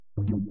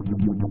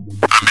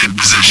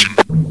position.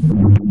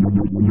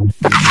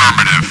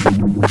 Affirmative.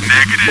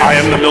 Negative. I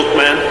am the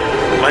milkman.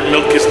 My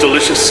milk is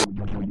delicious.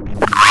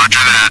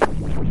 Roger that.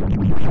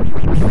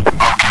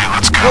 Okay,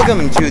 let's go.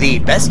 Welcome to the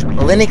Best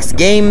Linux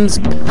Games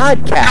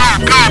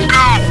Podcast.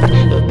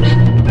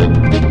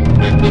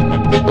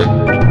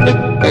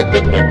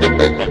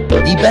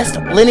 The best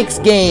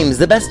Linux games,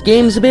 the best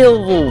games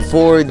available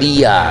for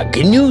the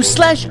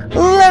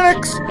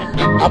GNU/Linux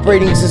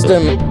operating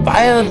system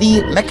via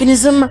the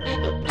mechanism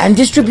and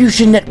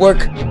distribution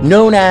network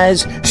known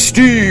as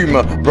Steam,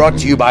 brought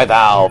to you by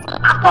Valve.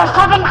 After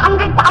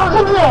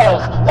 700,000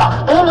 years, yes,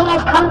 Steam has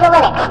come to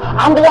Linux,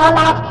 and beyond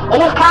that, it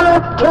has come to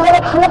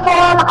Linux in the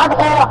form of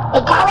an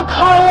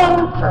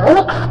egalitarian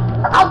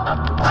Linux-like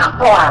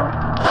platform,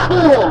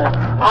 Steam,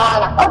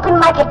 an open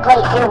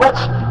marketplace in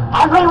which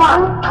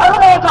everyone, total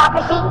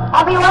meritocracy,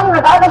 everyone,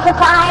 regardless of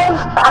size,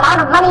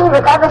 amount of money,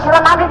 regardless of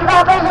amount of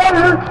developers,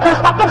 and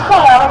prospective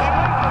sales,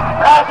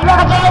 if you have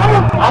a game,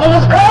 and it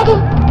is good,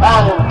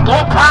 then give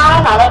it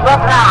time, and it will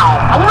thrive,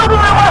 and you will be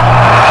rewarded.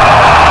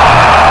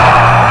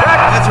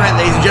 That's right,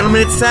 ladies and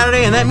gentlemen, it's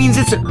Saturday, and that means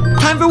it's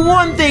time for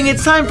one thing.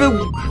 It's time for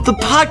the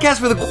podcast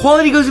where the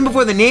quality goes in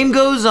before the name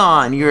goes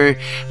on. You're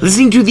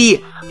listening to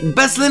the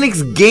Best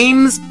Linux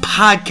Games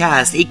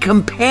Podcast, a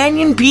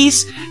companion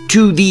piece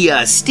to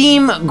the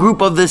Steam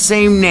group of the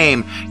same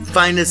name.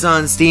 Find us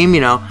on Steam,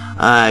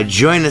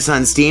 join us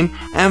on Steam,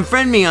 and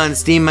friend me on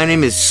Steam. My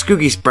name is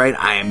Skooky Sprite.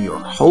 I am your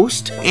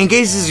host. In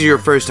case this is your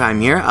first time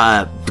here,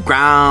 the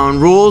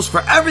ground rules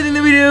for everything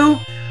that we do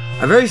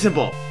are very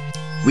simple.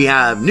 We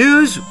have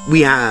news, we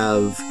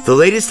have the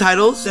latest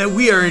titles that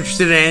we are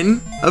interested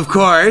in, of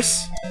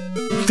course,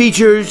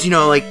 features,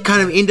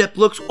 kind of in-depth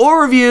looks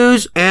or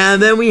reviews,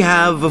 and then we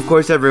have, of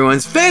course,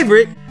 everyone's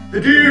favorite,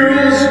 the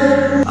deals!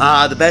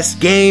 The best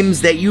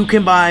games that you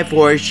can buy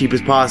for as cheap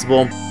as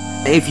possible.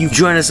 If you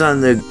join us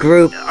on the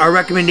group, our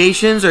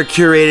recommendations are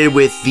curated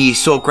with the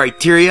sole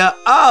criteria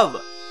of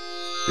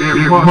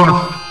it must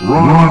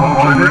run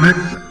on Linux,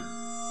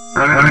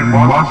 and it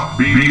must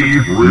be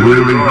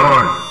really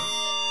good.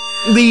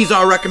 These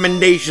are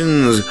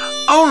recommendations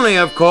only,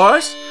 of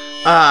course,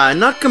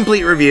 not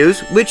complete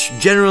reviews, which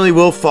generally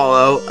will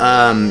follow,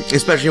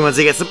 especially once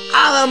they get some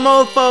other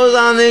mofos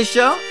on this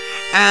show.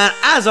 And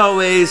as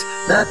always,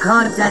 the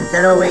content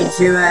that awaits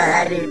you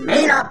ahead, it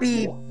may not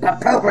be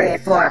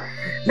appropriate for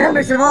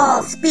members of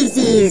all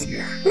species,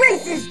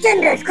 races,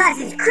 genders,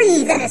 classes,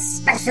 creeds, and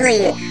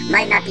especially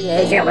might not be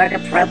age or work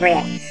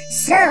appropriate.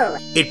 So,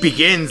 it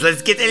begins.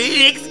 Let's get the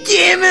Linux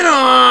gaming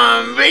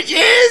on,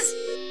 bitches!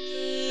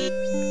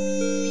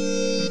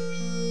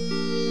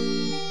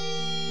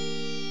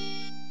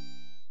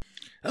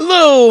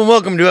 Hello, and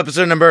welcome to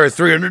episode number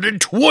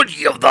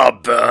 320 of the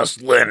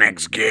Best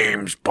Linux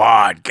Games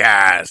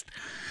Podcast.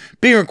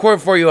 Being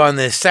recorded for you on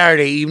this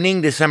Saturday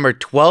evening, December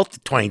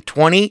 12th,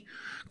 2020.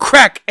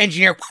 Crack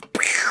engineer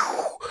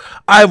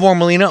Ivor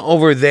Molina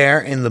over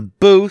there in the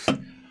booth,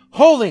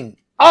 holding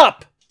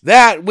up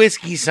that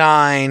whiskey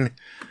sign.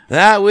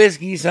 That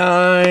whiskey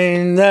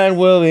sign, that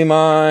will be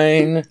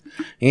mine.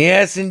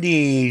 Yes,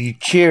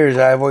 indeed. Cheers,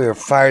 Ivor. You're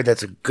fired.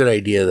 That's a good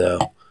idea,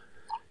 though.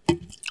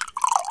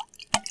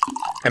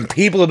 And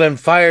people have been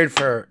fired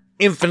for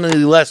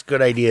infinitely less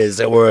good ideas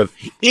that were of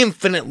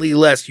infinitely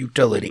less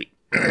utility.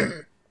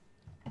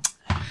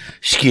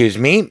 Excuse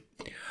me.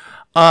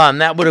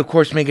 That would, of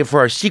course, make it for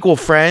our sequel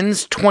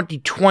friends,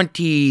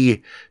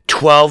 2020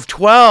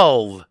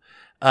 12/12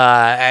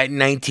 at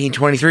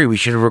 1923. We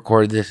should have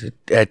recorded this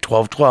at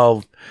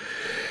 12/12.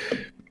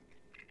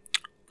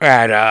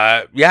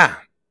 At,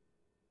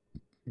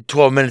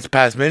 12 minutes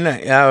past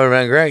midnight. That would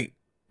have been great.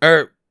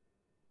 Or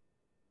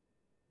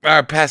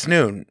past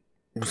noon.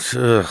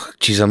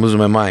 Jeez, I'm losing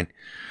my mind.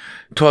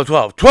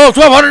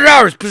 12/100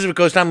 hours Pacific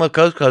Coast time, left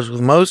coast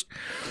with most.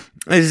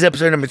 This is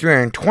episode number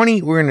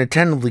 320. We're going to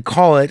tentatively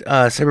call it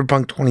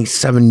Cyberpunk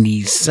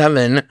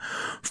 2077.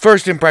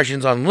 First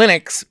impressions on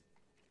Linux.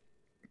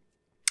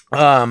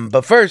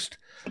 But first,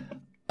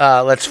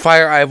 let's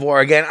fire Ivor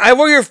again.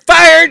 Ivor, you're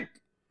fired!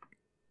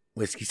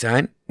 Whiskey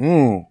sign.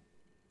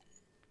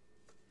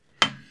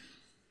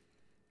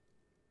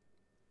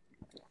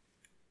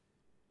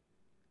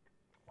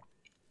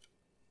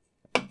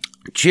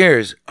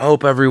 Cheers. I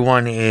hope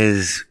everyone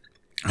is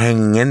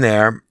hanging in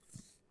there.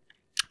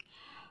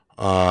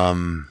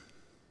 I've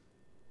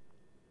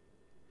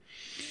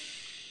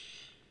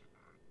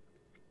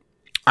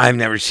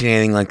never seen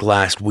anything like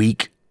last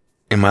week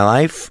in my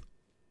life.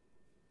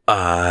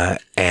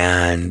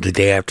 And the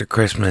day after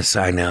Christmas,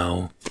 I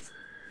know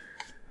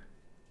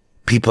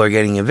people are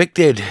getting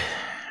evicted.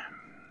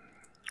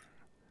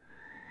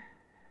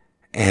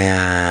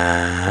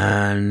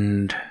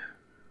 And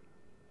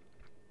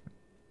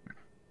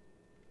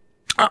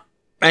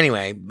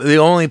anyway, the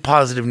only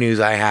positive news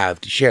I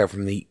have to share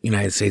from the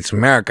United States of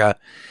America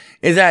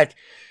is that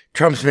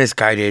Trump's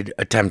misguided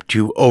attempt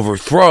to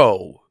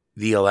overthrow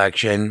the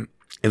election,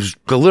 it was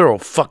a literal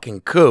fucking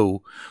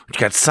coup, which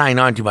got signed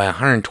on to by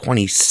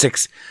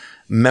 126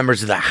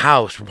 members of the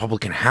House,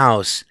 Republican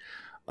House,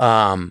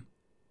 died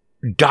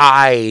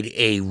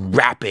a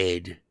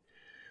rapid,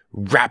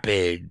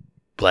 rapid,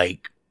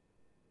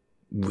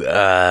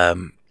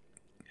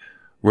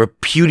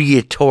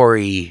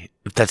 repudiatory,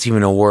 if that's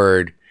even a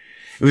word.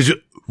 It was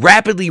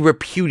rapidly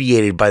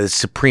repudiated by the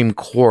Supreme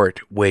Court,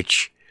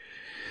 which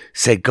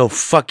said, go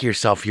fuck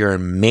yourself, you're a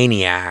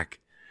maniac.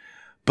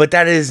 But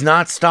that does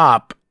not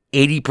stop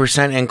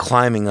 80% and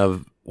climbing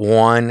of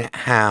one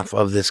half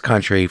of this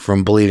country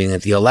from believing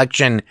that the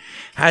election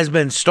has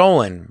been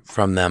stolen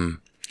from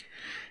them.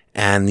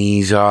 And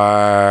these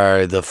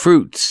are the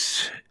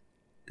fruits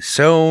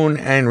sown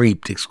and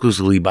reaped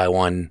exclusively by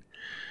one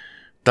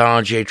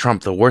Donald J.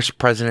 Trump, the worst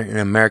president in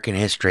American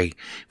history.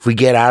 If we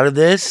get out of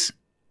this,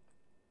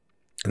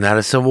 not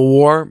a civil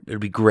war, it'd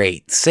be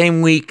great.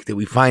 Same week that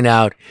we find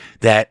out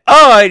that,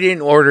 I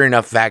didn't order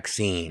enough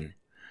vaccine.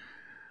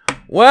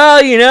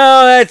 Well,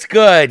 that's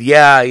good.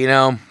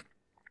 Yeah,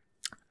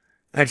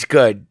 that's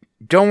good.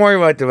 Don't worry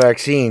about the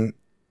vaccine.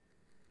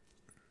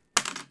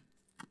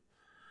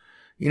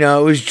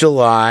 It was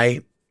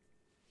July.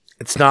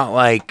 It's not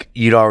like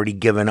you had already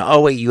given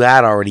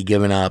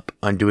up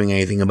on doing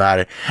anything about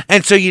it.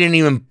 And so you didn't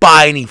even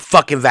buy any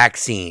fucking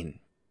vaccine.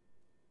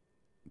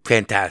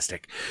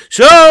 Fantastic.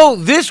 So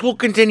this will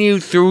continue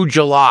through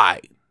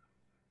July.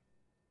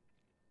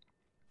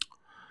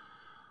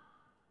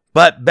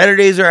 But better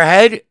days are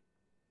ahead.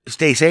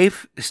 Stay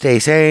safe. Stay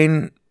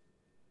sane.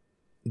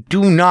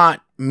 Do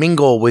not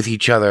mingle with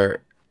each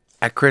other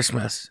at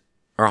Christmas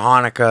or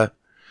Hanukkah.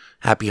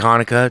 Happy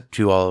Hanukkah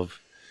to all of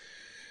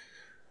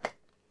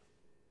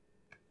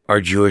our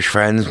Jewish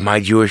friends,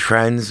 my Jewish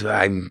friends.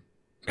 I'm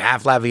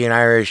half Latvian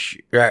Irish,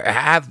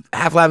 half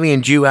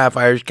Latvian Jew, half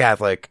Irish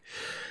Catholic.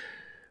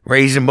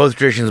 Raised in both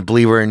traditions,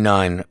 believer in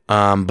none.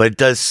 But it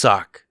does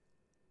suck.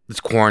 This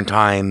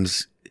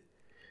quarantines,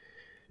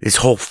 this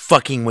whole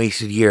fucking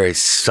wasted year has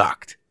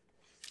sucked.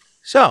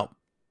 So,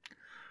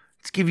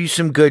 let's give you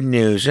some good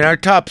news. In our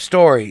top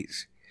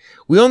stories,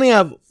 we only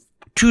have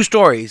 2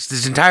 stories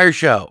this entire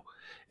show.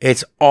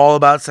 It's all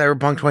about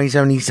Cyberpunk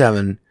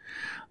 2077.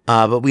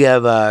 But we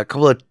have a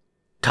couple of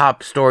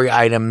top story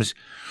items.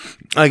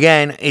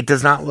 Again, it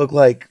does not look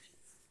like...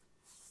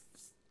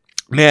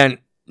 Man,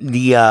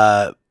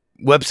 the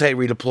website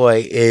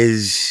redeploy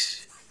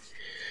is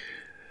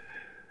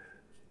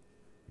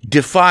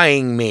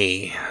defying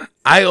me.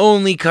 I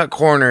only cut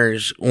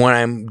corners when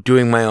I'm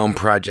doing my own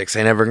projects.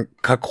 I never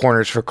cut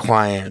corners for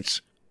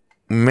clients.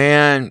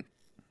 Man...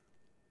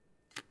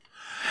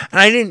 And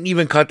I didn't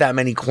even cut that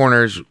many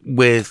corners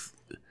with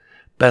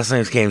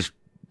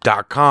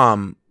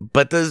bestlinuxgames.com,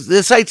 but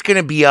the site's going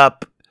to be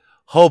up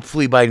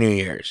hopefully by New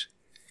Year's.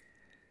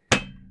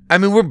 I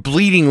mean, we're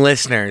bleeding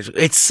listeners.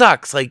 It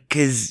sucks,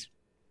 because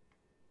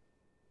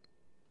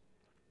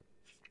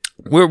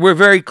we're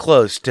very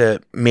close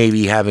to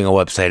maybe having a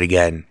website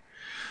again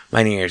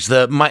by New Year's.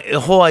 The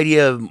whole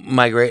idea of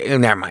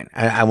migrating, never mind.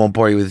 I won't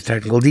bore you with the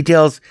technical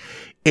details.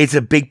 It's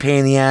a big pain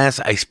in the ass.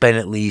 I spend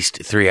at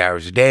least 3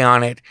 hours a day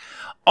on it.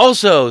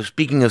 Also,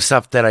 speaking of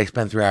stuff that I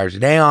spend 3 hours a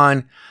day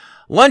on,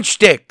 Lunch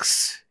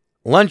Sticks.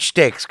 Lunch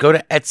Sticks. Go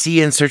to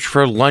Etsy and search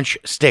for Lunch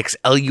Sticks.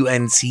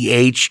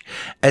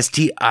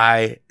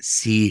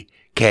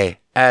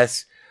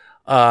 LUNCHSTICKS.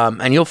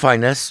 And you'll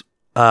find us.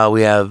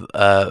 We have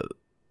a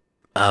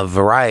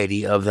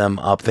variety of them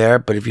up there.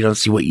 But if you don't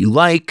see what you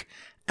like,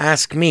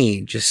 ask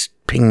me. Just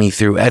ping me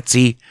through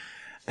Etsy.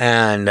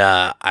 And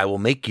I will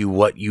make you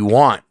what you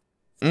want.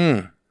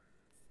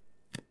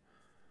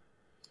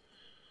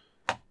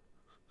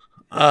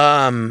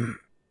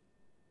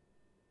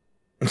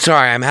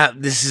 Sorry,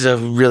 this is a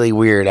really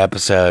weird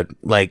episode.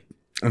 I'm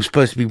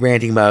supposed to be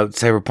ranting about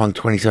Cyberpunk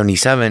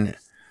 2077,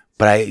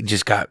 but I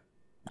just got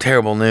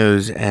terrible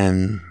news,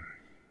 and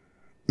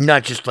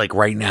not just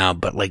right now,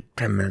 but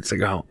 10 minutes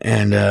ago.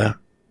 And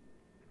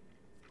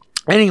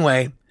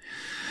anyway,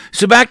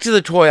 so back to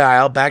the toy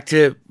aisle, back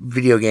to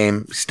video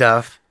game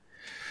stuff.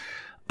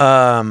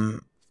 I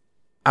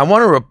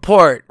want to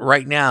report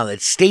right now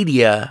that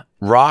Stadia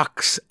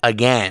rocks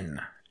again.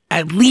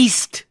 At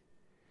least,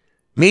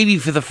 maybe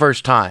for the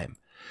first time.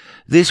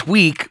 This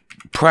week,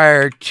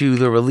 prior to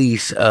the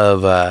release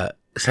of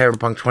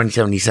Cyberpunk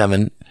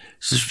 2077,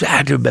 this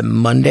had to have been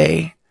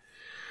Monday,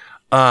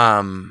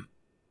 I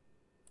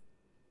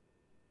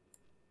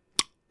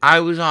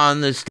was on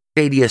the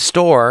Stadia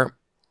store,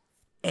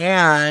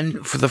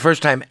 and for the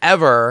first time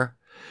ever,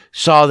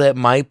 saw that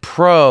my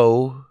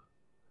Pro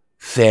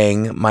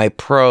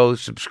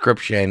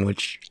subscription,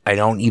 which I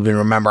don't even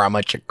remember how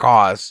much it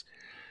costs,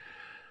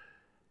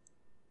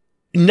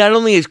 not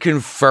only is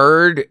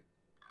conferred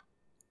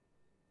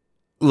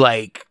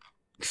 3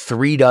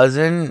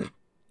 dozen,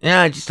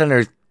 just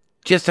under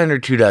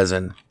 2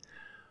 dozen,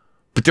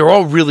 but they're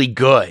all really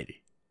good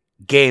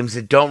games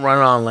that don't run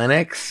on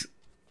Linux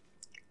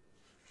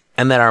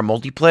and that are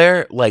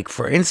multiplayer.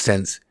 For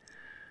instance,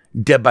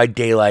 Dead by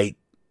Daylight,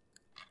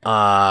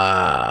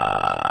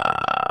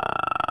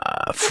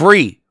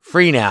 free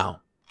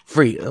now,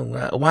 free.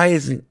 Why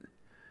isn't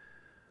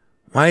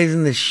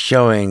this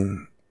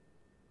showing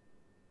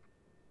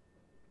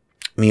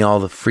me all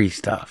the free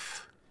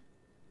stuff?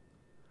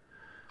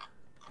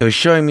 It was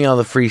showing me all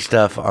the free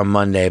stuff on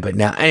Monday, but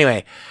now,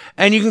 anyway,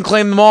 and you can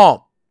claim them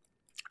all.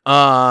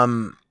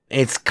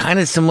 It's kind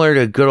of similar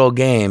to Good Old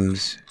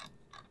Games,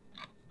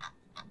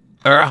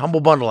 or a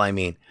Humble Bundle, I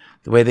mean,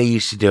 the way they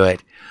used to do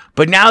it.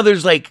 But now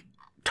there's like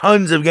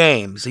tons of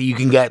games that you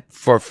can get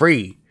for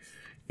free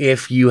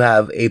if you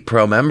have a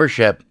pro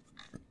membership.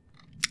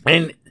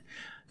 And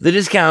the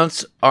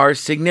discounts are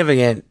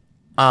significant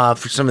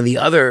for some of the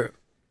other...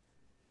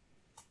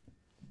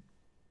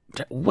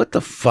 What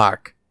the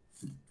fuck?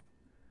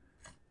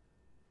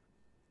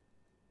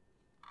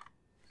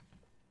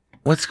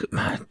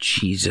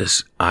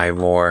 Jesus,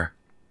 Ivor.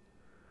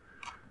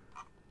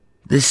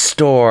 This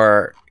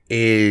store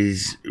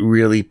is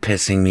really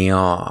pissing me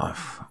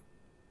off.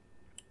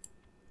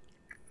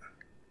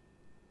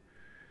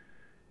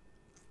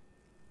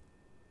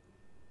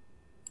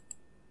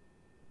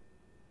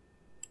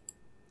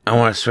 I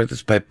want to sort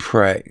this by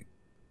prey.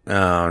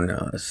 Oh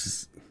no, this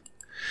is...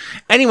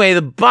 Anyway,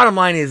 the bottom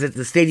line is that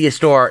the Stadia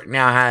store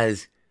now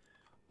has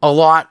a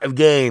lot of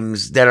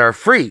games that are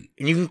free,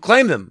 and you can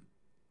claim them.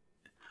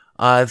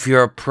 If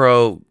you're a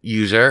pro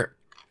user,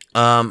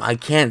 I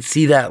can't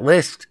see that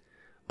list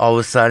all of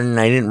a sudden.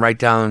 I didn't write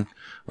them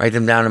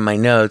down in my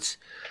notes,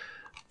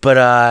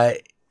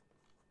 but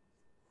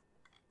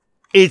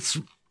it's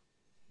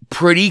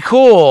pretty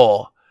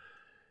cool.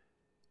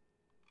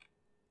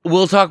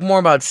 We'll talk more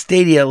about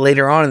Stadia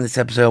later on in this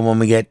episode when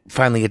we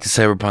finally get to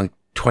Cyberpunk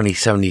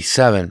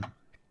 2077.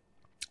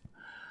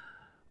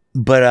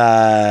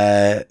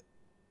 But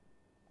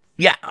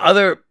yeah,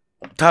 other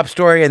top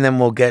story, and then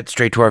we'll get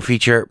straight to our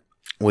feature,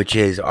 which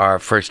is our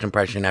first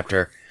impression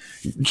after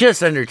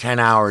just under 10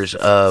 hours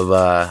of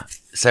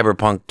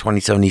Cyberpunk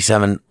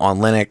 2077 on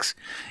Linux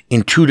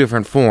in 2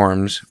 different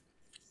forms.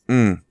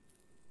 Is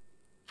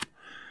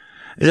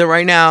that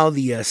right now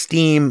the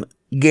Steam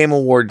Game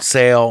Awards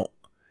sale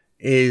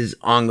is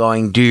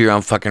ongoing. Do your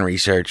own fucking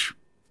research.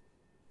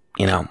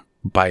 You know,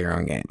 buy your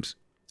own games.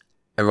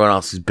 Everyone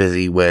else is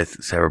busy with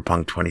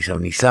Cyberpunk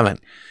 2077.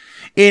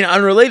 In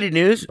unrelated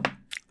news,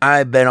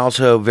 I've been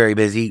also very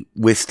busy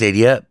with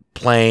Stadia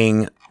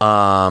playing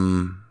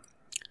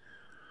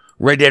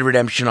Red Dead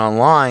Redemption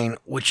Online,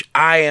 which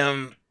I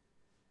am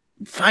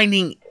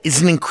finding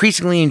is an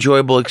increasingly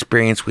enjoyable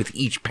experience with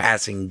each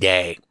passing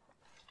day.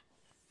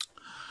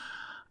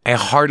 I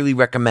heartily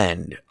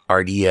recommend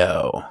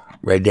RDO,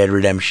 Red Dead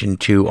Redemption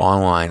 2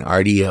 Online,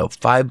 RDO,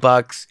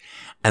 $5,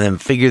 and then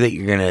figure that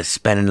you're going to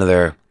spend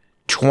another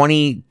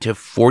 $20 to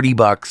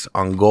 $40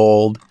 on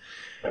gold.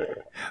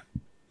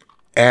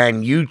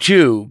 And you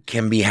too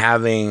can be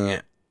having...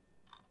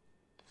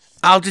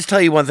 I'll just tell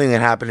you one thing that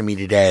happened to me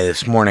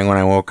this morning when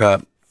I woke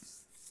up.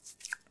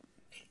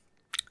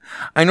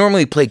 I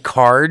normally play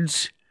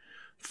cards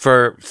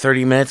for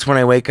 30 minutes when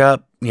I wake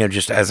up,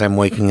 just as I'm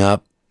waking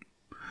up.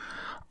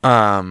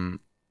 But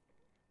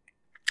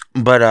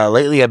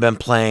lately I've been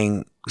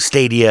playing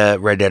Stadia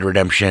Red Dead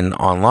Redemption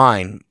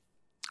Online.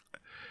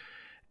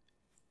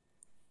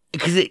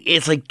 Because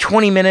it's like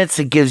 20 minutes.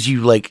 It gives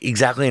you like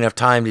exactly enough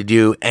time to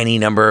do any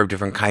number of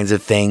different kinds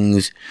of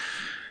things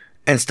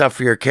and stuff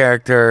for your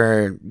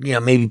character.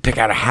 Maybe pick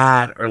out a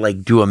hat or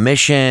like do a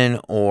mission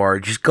or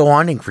just go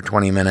hunting for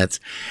 20 minutes.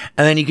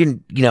 And then you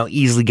can,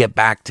 easily get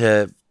back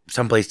to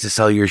someplace to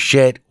sell your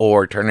shit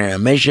or turn in a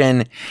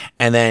mission.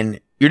 And then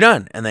you're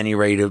done. And then you're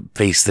ready to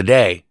face the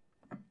day.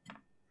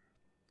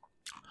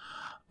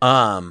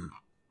 Funny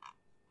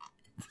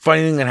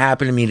thing that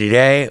happened to me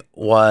today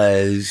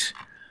was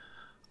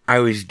I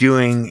was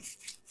doing...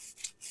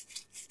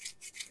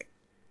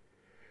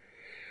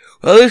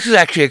 Well, this was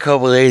actually a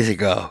couple of days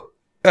ago.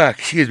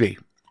 Excuse me.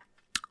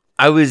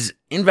 I was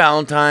in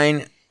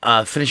Valentine,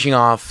 finishing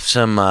off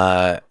some...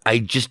 I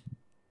just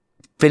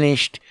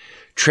finished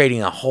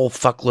trading a whole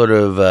fuckload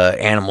of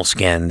animal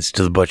skins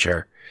to the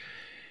butcher.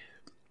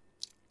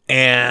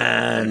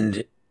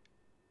 And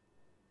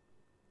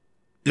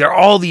there are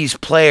all these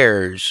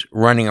players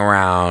running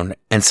around,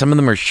 and some of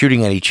them are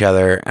shooting at each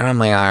other, and I'm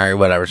like, all right,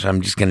 whatever, so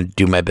I'm just going to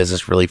do my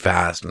business really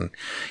fast and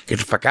get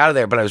the fuck out of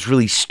there. But I was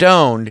really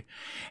stoned,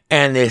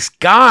 and this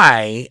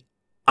guy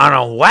on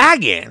a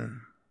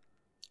wagon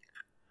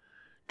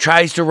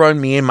tries to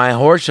run me and my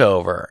horse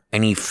over,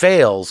 and he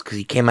fails because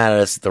he came at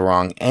us at the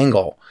wrong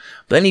angle.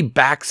 But then he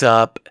backs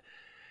up,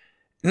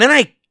 and then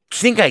I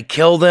think I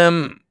killed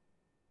him.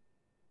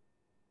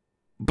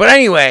 But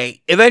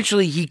anyway,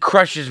 eventually he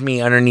crushes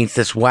me underneath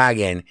this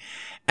wagon.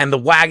 And the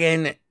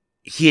wagon,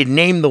 he had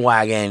named the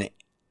wagon,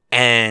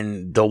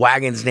 and the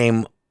wagon's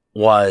name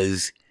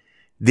was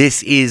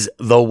This Is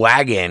the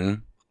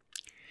Wagon.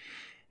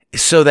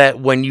 So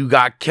that when you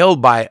got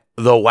killed by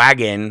the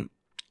wagon,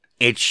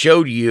 it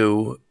showed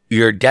you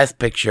your death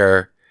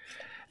picture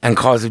and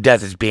cause of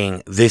death as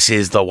being This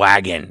Is the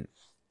Wagon.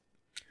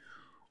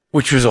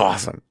 Which was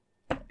awesome.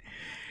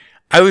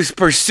 I was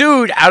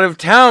pursued out of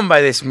town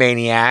by this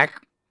maniac.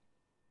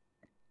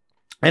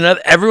 And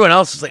everyone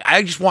else is like,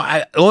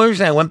 the only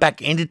reason I went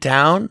back into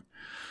town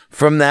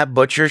from that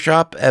butcher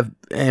shop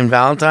in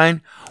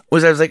Valentine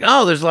was I was like,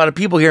 oh, there's a lot of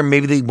people here.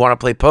 Maybe they want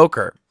to play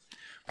poker.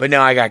 But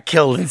no, I got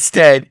killed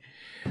instead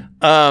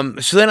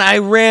So then I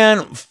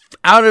ran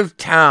out of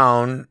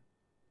town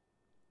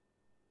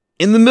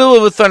in the middle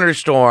of a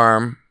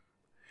thunderstorm,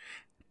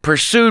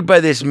 pursued by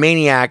this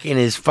maniac in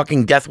his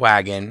fucking death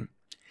wagon.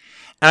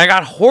 And I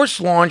got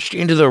horse launched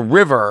into the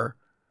river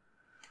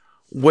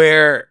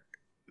where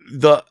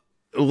the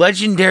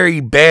legendary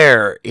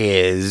bear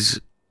is,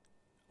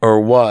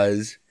 or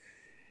was.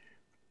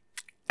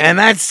 And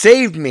that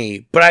saved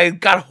me. But I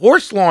got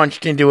horse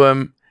launched into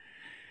him.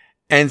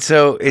 And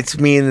so it's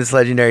me and this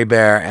legendary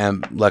bear.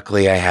 And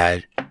luckily I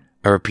had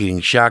a repeating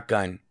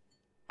shotgun.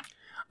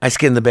 I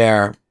skinned the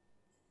bear.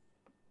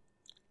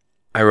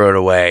 I rode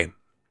away.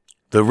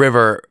 The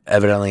river,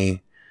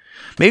 evidently.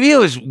 Maybe it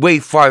was way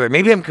farther.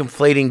 Maybe I'm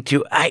conflating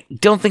two. I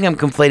don't think I'm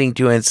conflating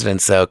two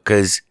incidents, though,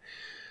 because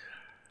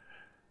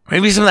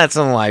maybe some of that's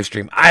on the live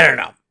stream. I don't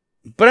know.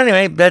 But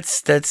anyway,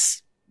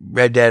 that's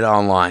Red Dead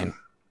Online.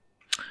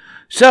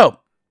 So,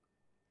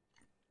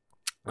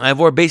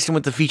 Ivor, based on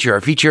what the feature.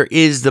 Our feature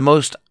is the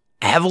most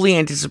heavily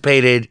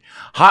anticipated,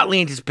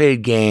 hotly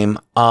anticipated game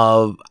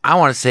of, I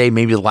want to say,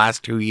 maybe the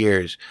last 2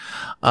 years.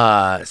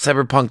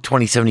 Cyberpunk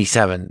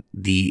 2077,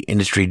 the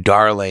industry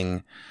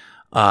darling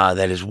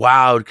that has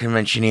wowed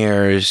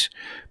conventioneers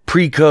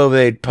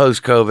pre-COVID,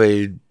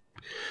 post-COVID,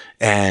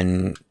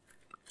 and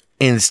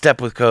in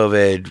step with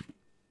COVID,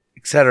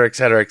 etc.,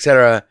 etc.,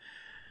 etc.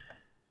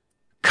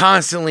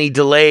 Constantly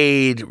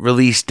delayed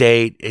release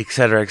date,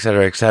 etc.,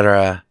 etc.,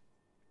 etc.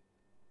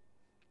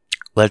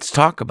 Let's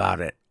talk about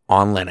it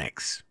on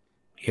Linux.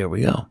 Here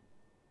we go.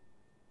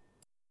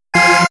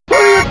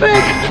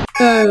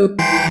 Oh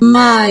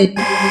my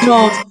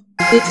god,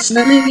 it's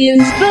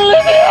Valivians.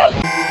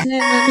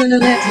 Never gonna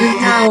let you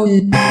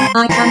down.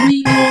 I can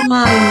read your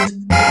mind.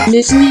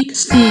 This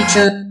week's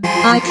feature.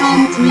 I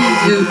can't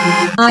read you.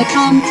 I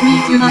can't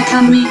read you. I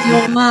can read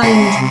your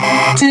mind.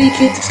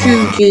 Take it,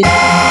 Kooky.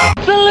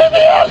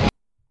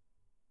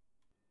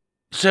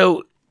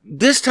 So,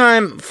 this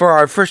time for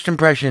our first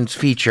impressions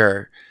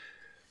feature,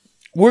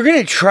 I'm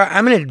going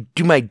to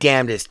do my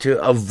damnedest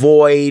to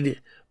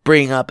avoid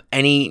bringing up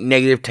any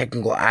negative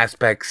technical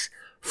aspects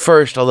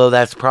first, although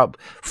that's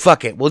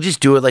fuck it, we'll just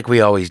do it like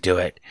we always do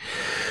it.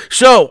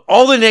 So,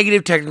 all the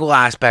negative technical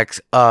aspects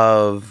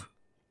of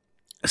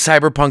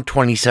Cyberpunk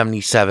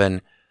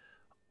 2077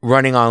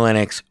 running on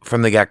Linux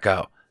from the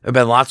get-go. There have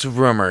been lots of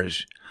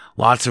rumors.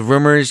 Lots of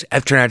rumors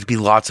have turned out to be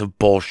lots of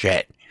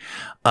bullshit.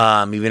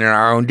 Even in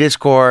our own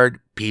Discord,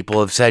 people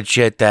have said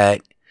shit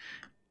that,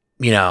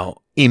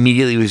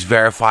 immediately was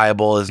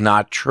verifiable as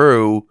not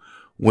true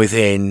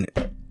within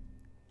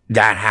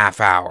that half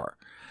hour.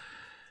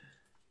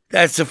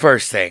 That's the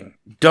first thing.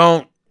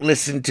 Don't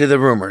listen to the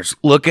rumors.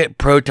 Look at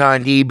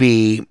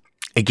ProtonDB.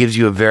 It gives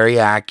you a very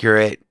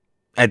accurate,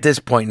 at this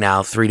point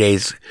now, 3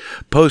 days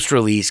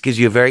post-release, gives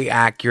you a very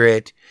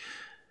accurate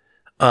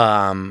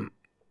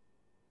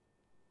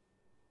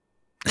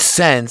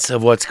sense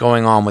of what's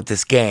going on with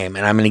this game.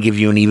 And I'm going to give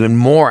you an even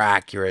more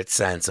accurate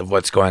sense of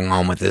what's going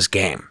on with this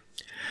game,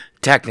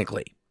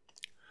 technically.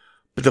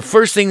 But the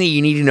first thing that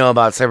you need to know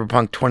about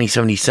Cyberpunk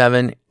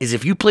 2077 is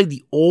if you played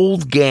the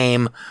old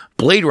game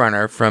Blade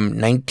Runner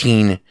from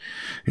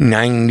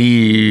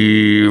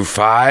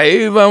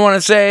 1995, I want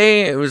to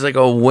say. It was like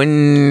a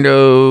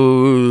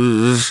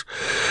Windows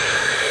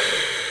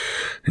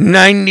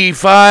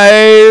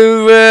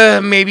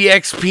 95, maybe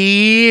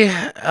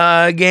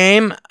XP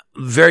game.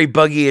 Very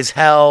buggy as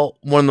hell.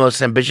 One of the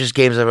most ambitious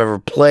games I've ever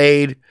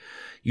played.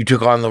 You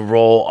took on the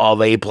role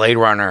of a Blade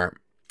Runner.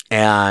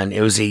 And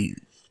it was the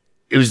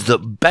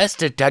best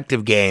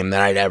detective game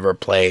that I'd ever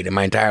played in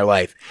my entire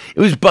life. It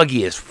was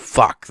buggy as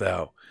fuck,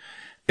 though.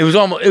 It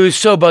was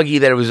so buggy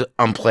that it was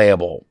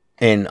unplayable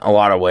in a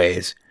lot of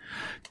ways.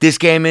 This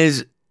game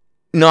is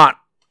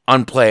not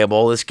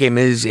unplayable. This game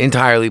is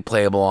entirely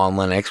playable on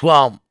Linux.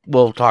 Well,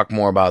 we'll talk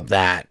more about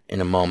that in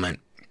a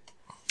moment.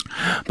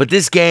 But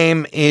this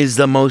game is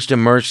the most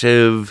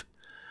immersive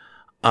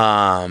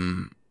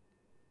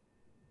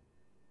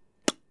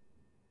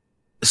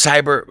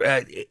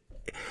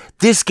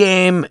this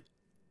game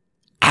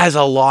has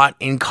a lot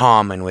in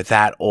common with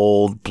that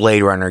old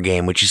Blade Runner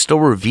game, which is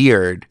still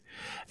revered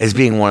as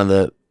being one of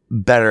the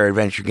better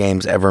adventure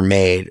games ever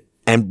made,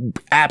 and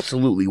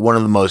absolutely one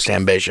of the most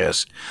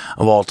ambitious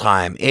of all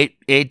time.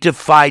 It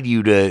defied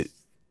you to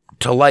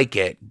like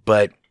it,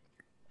 but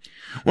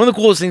one of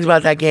the coolest things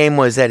about that game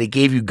was that it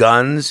gave you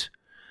guns.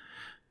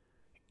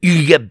 You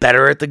could get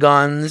better at the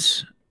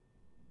guns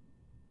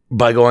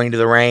by going to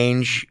the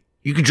range.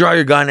 You could draw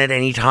your gun at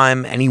any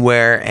time,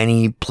 anywhere,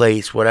 any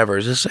place, whatever.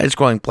 It's a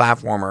side-scrolling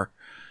platformer.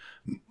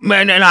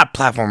 Not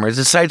platformer. It's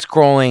a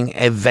side-scrolling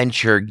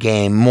adventure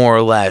game, more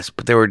or less.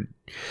 But there were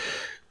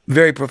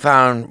very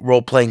profound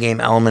role-playing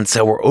game elements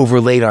that were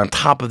overlaid on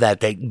top of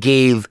that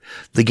gave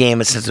the game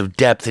a sense of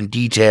depth and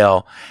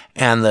detail.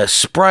 And the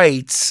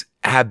sprites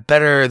have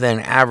better than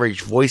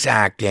average voice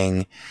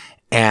acting.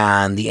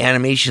 And the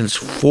animations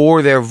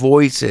for their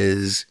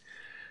voices,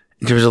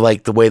 in terms of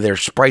like the way their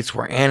sprites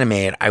were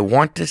animated, I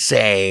want to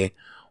say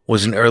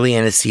was an early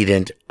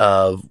antecedent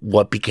of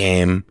what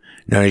became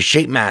known as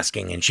shape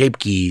masking and shape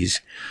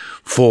keys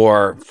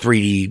for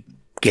 3D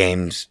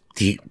games,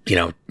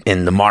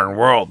 in the modern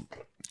world.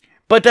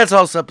 But that's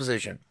all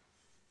supposition.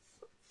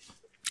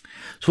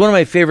 It's one of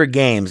my favorite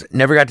games.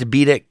 Never got to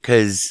beat it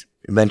because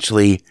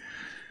eventually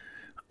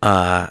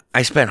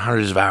I spent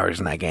hundreds of hours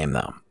in that game,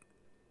 though.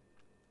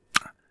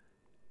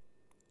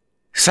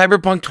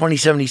 Cyberpunk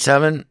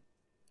 2077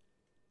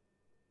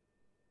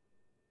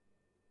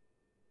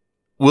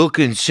 will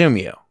consume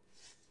you.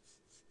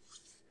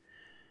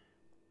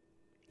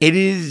 It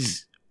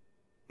is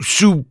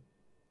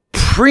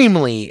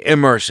supremely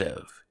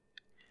immersive.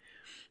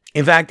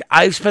 In fact,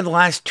 I've spent the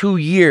last 2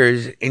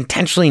 years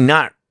intentionally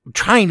not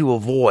trying to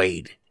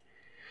avoid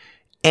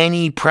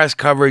any press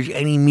coverage,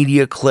 any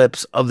media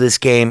clips of this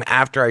game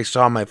after I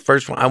saw my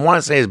first one. I want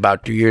to say it's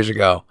about 2 years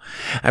ago.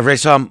 After I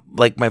saw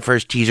my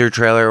first teaser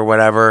trailer or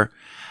whatever,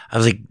 I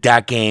was like,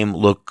 that game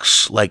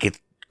looks like it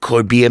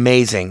could be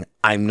amazing.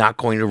 I'm not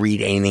going to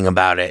read anything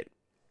about it.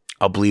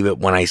 I'll believe it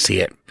when I see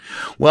it.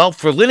 Well,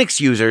 for Linux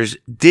users,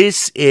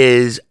 this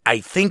is, I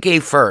think, a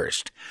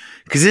first.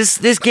 Because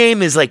this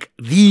game is like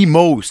the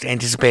most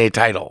anticipated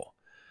title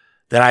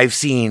that I've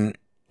seen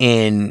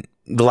in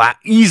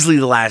easily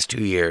the last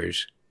 2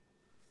 years.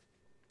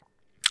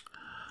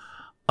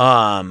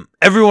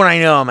 Everyone I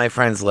know on my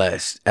friends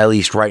list, at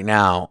least right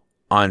now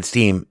on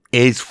Steam,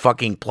 is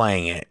fucking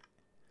playing it.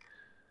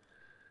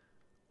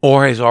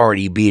 Or has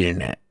already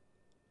beaten it.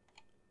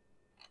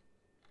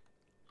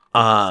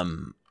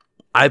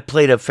 I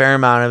played a fair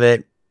amount of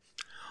it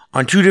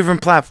on 2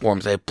 different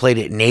platforms. I played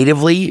it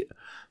natively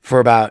for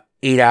about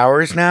 8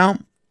 hours now,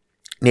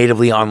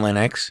 natively on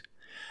Linux.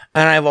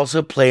 And I've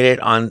also played it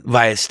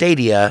via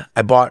Stadia.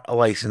 I bought a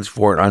license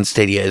for it on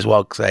Stadia as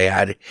well because I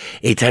had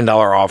a $10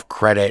 off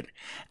credit.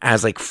 And I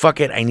was like, fuck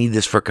it, I need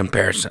this for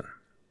comparison.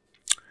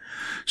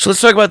 So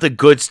let's talk about the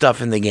good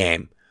stuff in the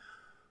game.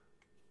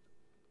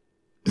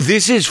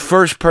 This is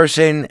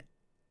first-person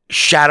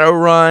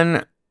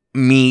Shadowrun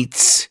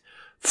meets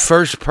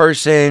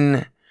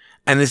first-person,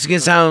 and this is going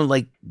to sound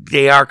like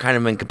they are kind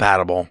of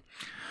incompatible,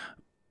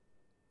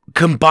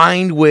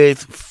 combined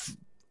with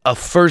a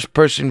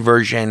first-person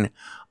version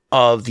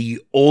of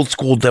the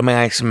old-school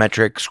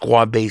demi-isometric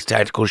squad-based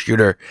tactical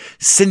shooter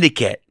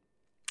Syndicate,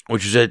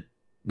 which is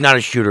not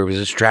a shooter, it was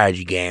a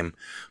strategy game,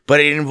 but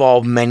it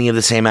involved many of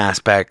the same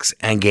aspects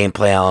and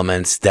gameplay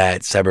elements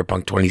that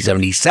Cyberpunk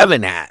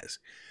 2077 has.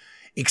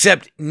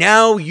 Except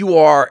now you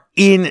are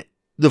in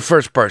the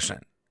first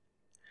person.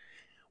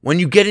 When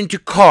you get into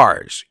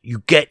cars,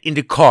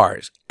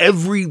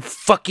 Every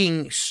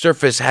fucking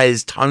surface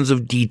has tons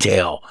of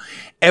detail.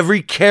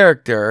 Every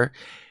character,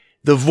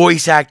 the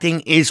voice acting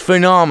is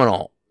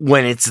phenomenal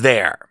when it's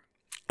there.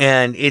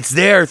 And it's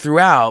there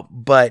throughout,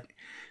 but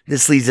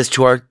this leads us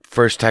to our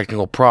first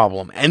technical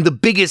problem. And the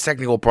biggest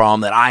technical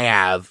problem that I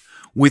have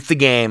with the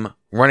game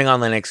running on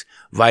Linux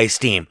via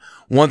Steam.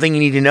 One thing you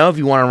need to know if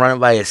you want to run it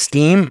via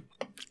Steam,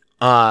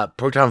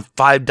 Proton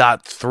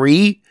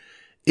 5.3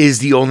 is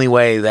the only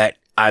way that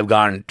I've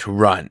gotten to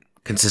run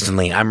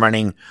consistently. I'm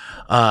running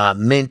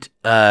Mint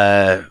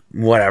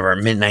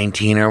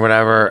 19 or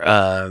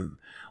whatever,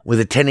 with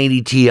a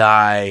 1080 Ti,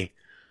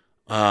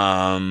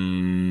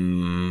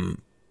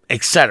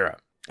 etc.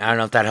 I don't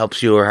know if that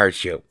helps you or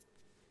hurts you.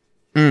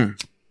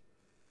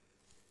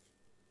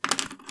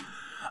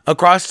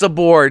 Across the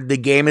board, the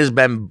game has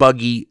been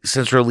buggy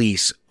since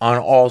release on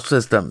all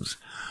systems.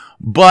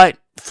 But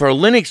for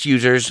Linux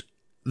users,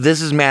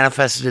 this has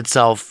manifested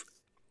itself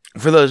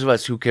for those of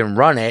us who can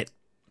run it.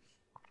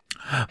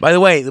 By the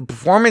way, the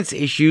performance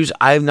issues,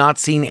 I have not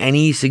seen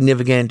many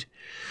significant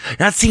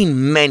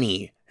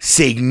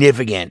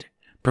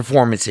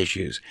performance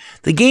issues.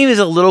 The game is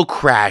a little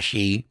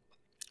crashy.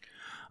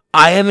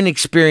 I haven't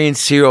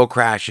experienced serial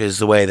crashes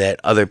the way that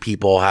other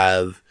people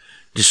have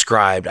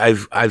described.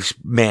 I've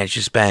managed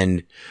to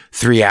spend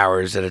 3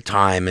 hours at a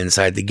time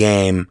inside the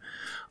game.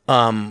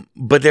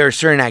 But there are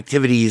certain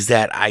activities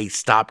that I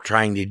stopped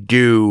trying to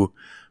do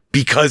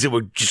because it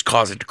would just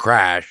cause it to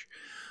crash,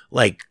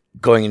 like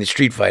going into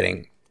street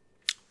fighting.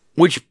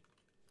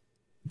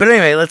 But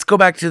anyway, let's go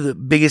back to the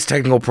biggest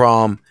technical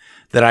problem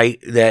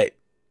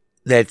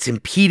that's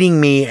impeding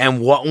me,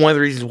 and one of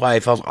the reasons why I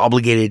felt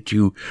obligated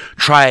to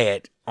try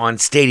it on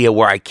Stadia,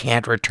 where I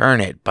can't return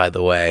it, by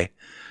the way.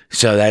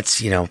 So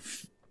it's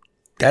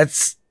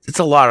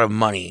a lot of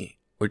money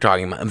we're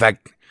talking about. In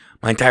fact,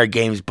 my entire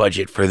games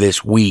budget for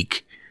this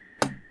week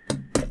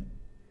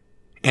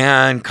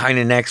and kind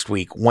of next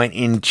week went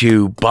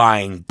into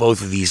buying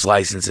both of these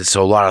licenses.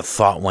 So a lot of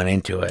thought went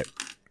into it.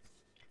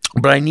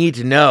 But I need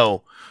to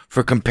know,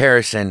 for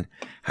comparison,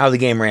 how the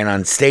game ran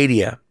on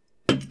Stadia.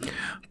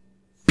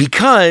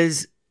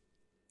 Because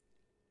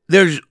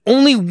there's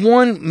only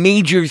one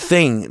major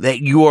thing that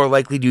you are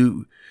likely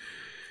to...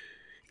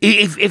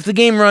 If the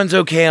game runs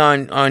okay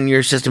on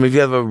your system, if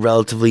you have a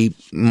relatively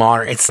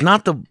modern... It's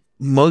not the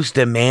most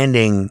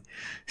demanding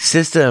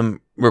system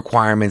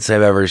requirements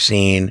I've ever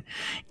seen.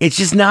 It's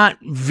just not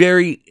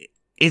very...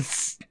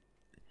 It's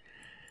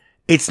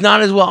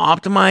not as well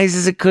optimized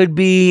as it could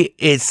be.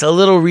 It's a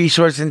little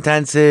resource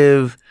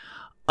intensive.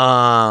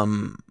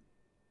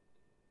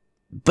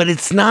 but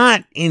it's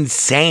not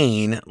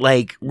insane.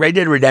 Like, Red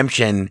Dead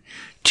Redemption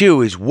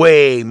 2 is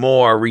way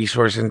more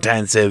resource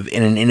intensive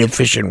in an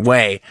inefficient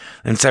way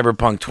than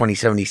Cyberpunk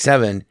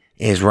 2077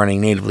 is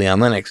running natively on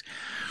Linux.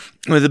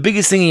 Well, the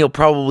biggest thing you'll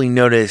probably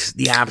notice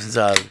the absence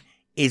of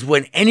is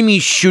when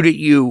enemies shoot at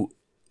you,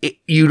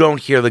 you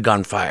don't hear the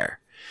gunfire.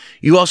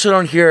 You also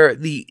don't hear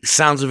the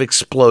sounds of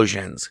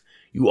explosions.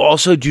 You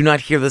also do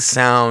not hear the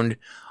sound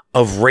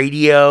of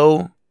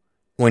radio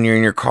when you're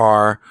in your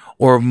car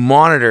or of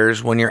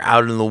monitors when you're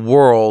out in the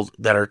world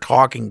that are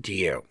talking to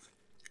you.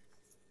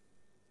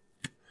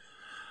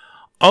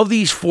 Of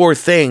these four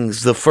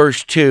things, the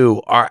first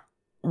two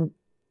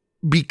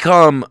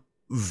become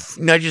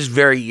not just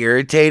very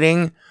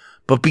irritating,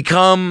 but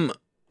become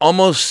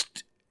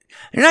almost,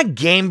 they're not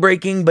game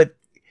breaking, but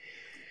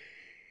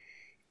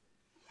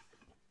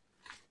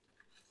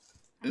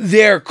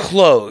they're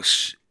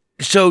close.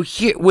 So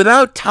here,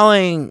 without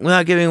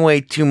giving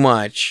away too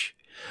much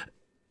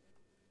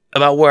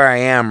about where I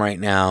am right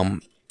now,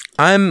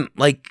 I'm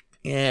like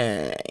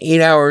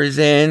 8 hours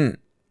in.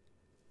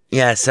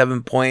 Yeah,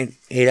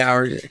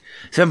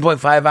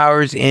 7.5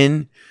 hours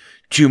in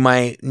to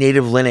my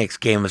native Linux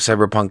game of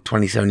Cyberpunk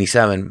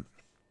 2077.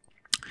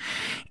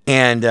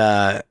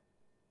 And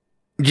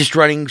just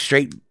running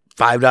straight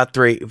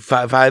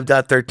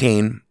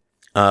 5.13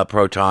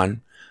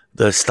 Proton,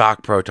 the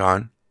stock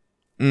Proton.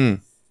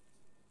 I'm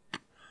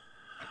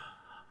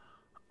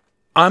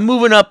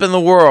moving up in the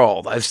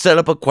world. I've set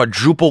up a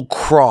quadruple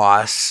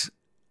cross.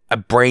 I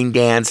brain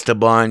danced a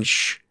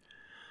bunch.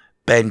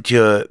 Been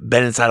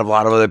inside of a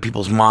lot of other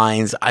people's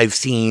minds. I've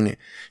seen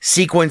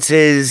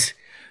sequences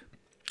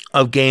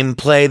of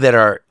gameplay that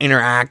are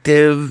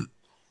interactive,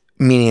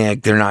 meaning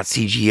like they're not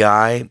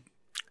CGI,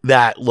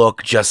 that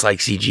look just like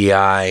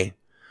CGI.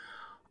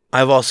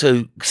 I've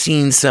also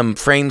seen some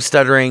frame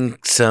stuttering,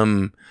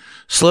 some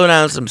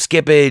slowdown, some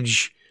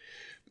skippage.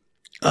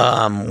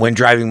 When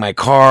driving my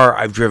car,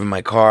 I've driven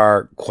my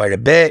car quite a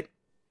bit.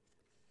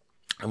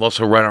 I've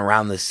also run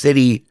around the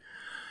city.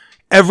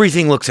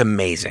 Everything looks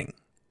amazing.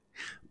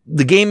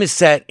 The game is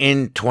set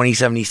in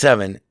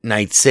 2077,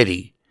 Night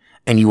City,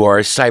 and you are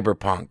a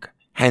cyberpunk,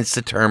 hence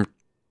the term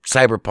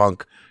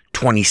Cyberpunk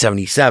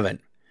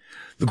 2077.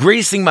 The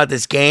greatest thing about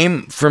this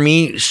game, for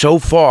me, so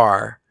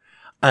far,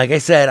 like I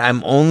said, I'm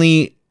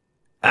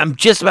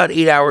just about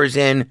 8 hours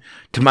in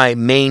to my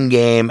main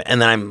game, and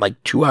then I'm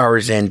like 2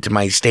 hours into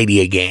my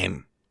Stadia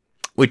game,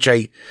 which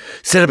I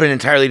set up an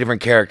entirely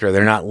different character.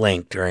 They're not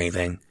linked or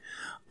anything.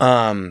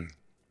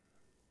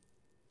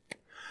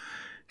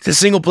 It's a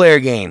single player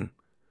game.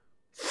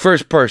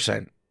 First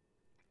person.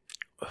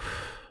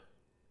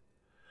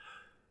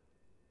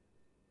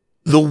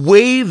 The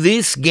way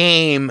this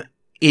game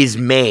is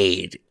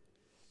made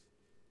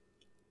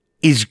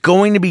is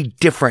going to be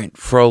different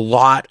for a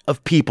lot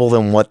of people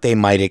than what they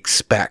might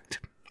expect.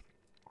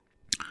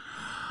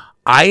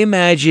 I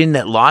imagine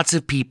that lots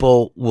of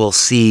people will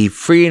see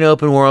free and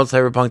open world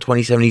Cyberpunk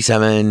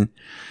 2077,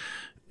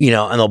 and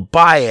they'll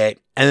buy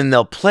it, and then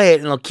they'll play it,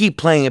 and they'll keep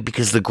playing it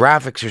because the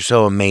graphics are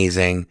so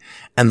amazing,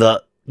 and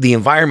the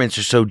environments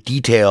are so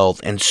detailed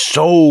and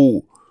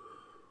so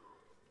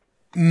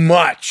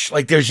much.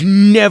 Like, there's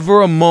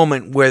never a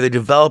moment where the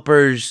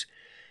developers,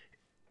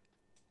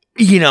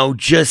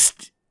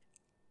 just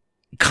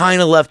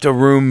kind of left a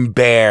room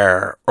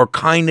bare or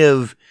kind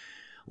of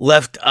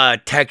left a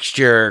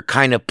texture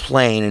kind of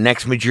plain, a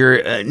next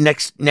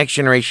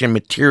generation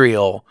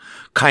material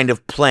kind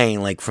of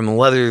plain, like from the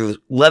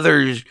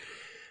leathers.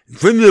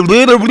 From the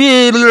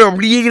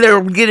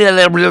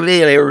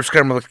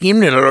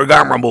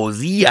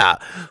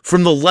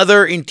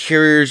leather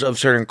interiors of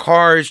certain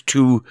cars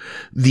to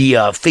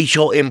the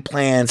facial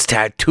implants,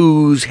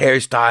 tattoos,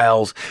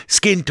 hairstyles,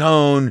 skin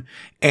tone,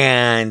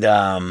 and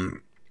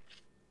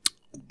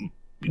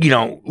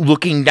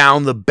looking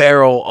down the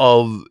barrel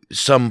of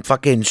some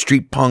fucking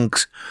street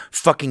punk's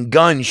fucking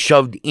gun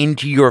shoved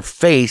into your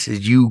face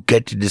as you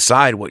get to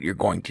decide what you're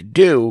going to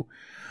do.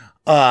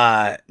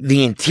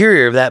 The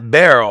interior of that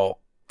barrel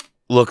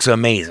looks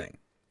amazing.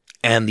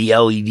 And the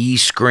LED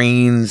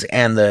screens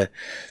and the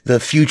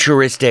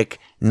futuristic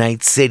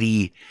Night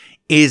City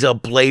is a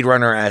Blade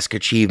Runner-esque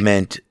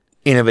achievement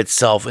in of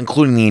itself,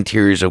 including the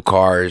interiors of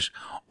cars,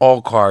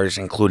 all cars,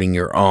 including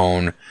your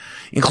own,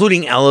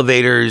 including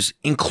elevators,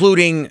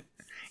 including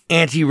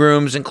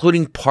anterooms,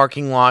 including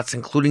parking lots,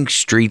 including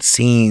street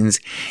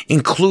scenes,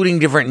 including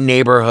different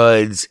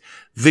neighborhoods.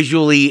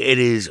 Visually, it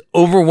is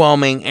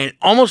overwhelming and it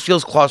almost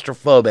feels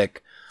claustrophobic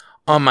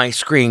on my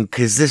screen,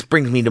 because this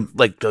brings me to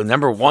like the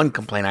number one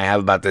complaint I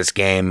have about this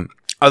game,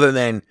 other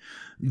than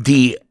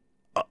the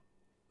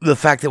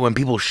fact that when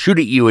people shoot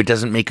at you, it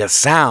doesn't make a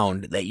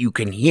sound that you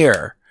can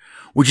hear,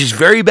 which is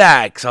very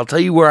bad, because I'll tell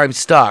you where I'm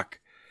stuck.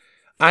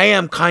 I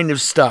am kind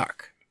of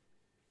stuck.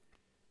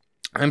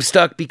 I'm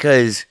stuck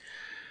because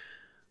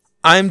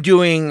I'm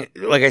doing,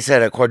 like I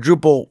said, a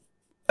quadruple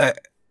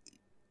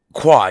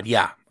quad.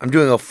 Yeah, I'm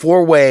doing a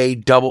four-way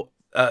double,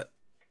 a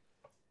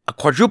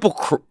quadruple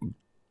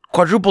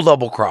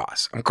double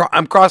cross.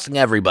 I'm crossing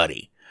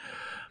everybody.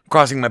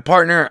 crossing my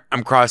partner,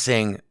 I'm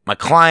crossing my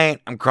client,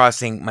 I'm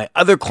crossing my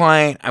other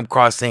client, I'm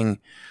crossing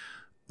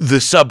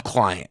the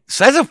sub-client.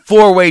 So that's a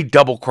 4-way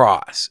double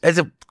cross. That's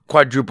a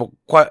quad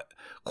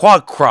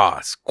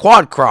cross.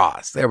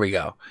 There we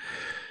go.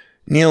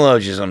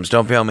 Neologisms,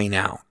 don't fail me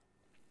now.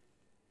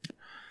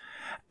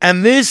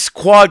 And this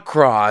quad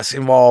cross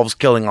involves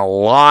killing a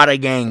lot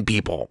of gang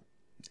people.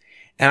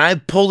 And I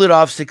pulled it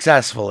off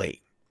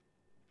successfully.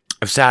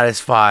 I've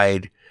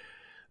satisfied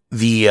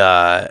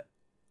the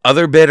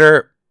other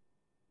bidder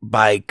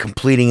by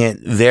completing it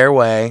their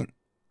way.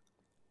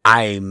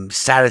 I'm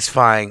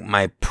satisfying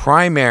my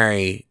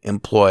primary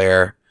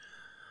employer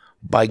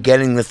by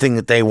getting the thing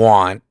that they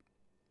want.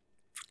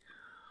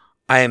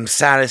 I am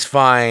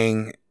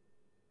satisfying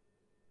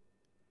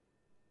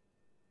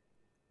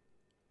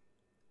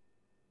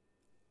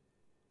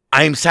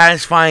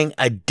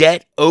a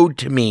debt owed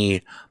to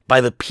me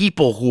by the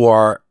people who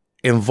are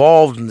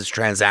involved in this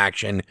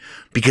transaction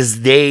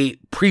because they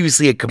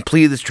previously had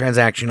completed this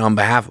transaction on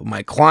behalf of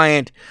my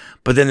client,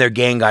 but then their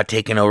gang got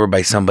taken over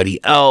by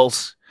somebody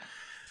else.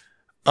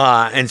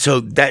 And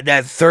so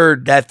that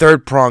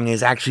third prong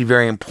is actually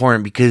very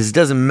important because it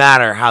doesn't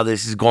matter how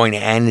this is going to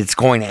end. It's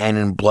going to end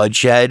in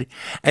bloodshed.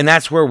 And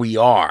that's where we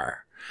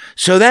are.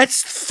 So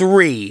that's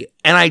 3.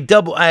 And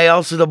I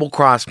also double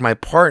crossed my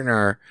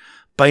partner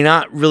by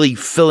not really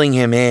filling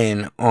him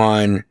in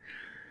on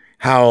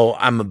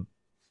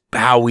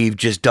how we've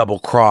just double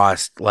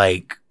crossed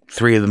like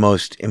 3 of the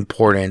most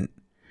important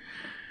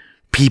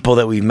people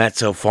that we've met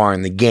so far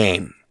in the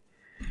game.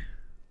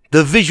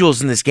 The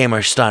visuals in this game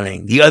are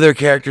stunning. The other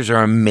characters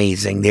are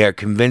amazing. They are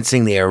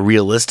convincing. They are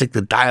realistic.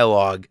 The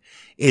dialogue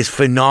is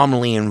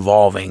phenomenally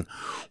involving.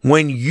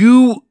 When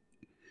you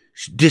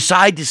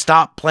decide to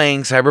stop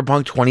playing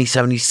Cyberpunk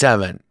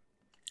 2077,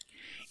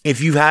 if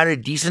you've had a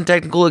decent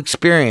technical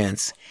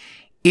experience,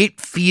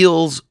 it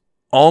feels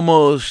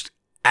almost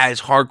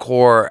as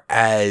hardcore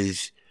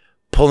as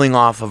pulling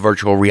off a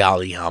virtual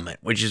reality helmet,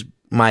 which is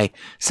my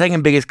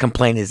second biggest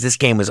complaint. Is this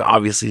game was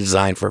obviously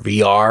designed for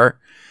VR,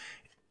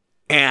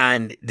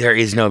 and there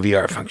is no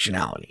VR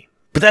functionality.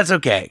 But that's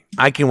okay.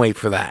 I can wait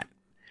for that.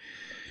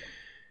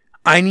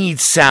 I need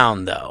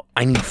sound, though.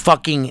 I need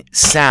fucking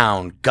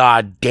sound.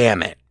 God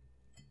damn it.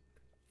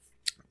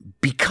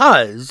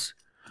 Because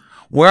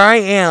where I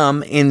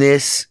am in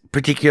this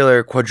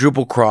particular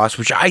quadruple cross,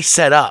 which I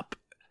set up,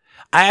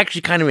 I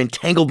actually kind of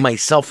entangled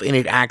myself in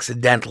it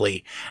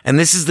accidentally. And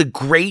this is the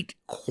great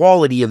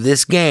quality of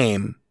this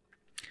game.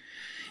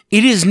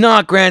 It is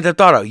not Grand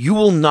Theft Auto. You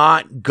will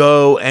not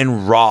go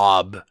and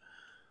rob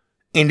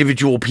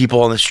individual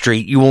people on the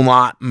street. You will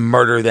not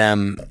murder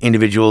them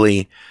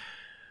individually.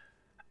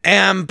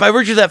 And by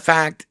virtue of that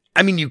fact,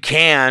 I mean, you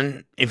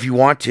can, if you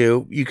want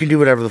to, you can do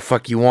whatever the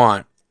fuck you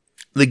want.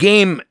 The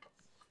game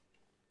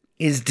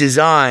is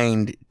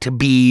designed to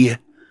be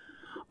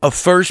a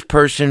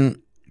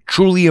first-person,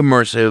 truly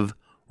immersive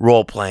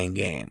role-playing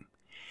game.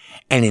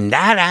 And in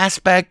that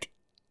aspect,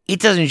 it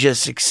doesn't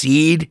just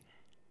succeeds.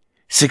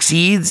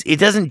 It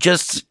doesn't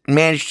just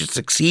manage to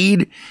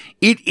succeed.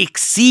 It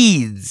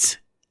exceeds,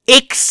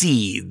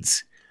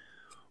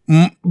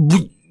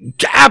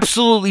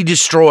 absolutely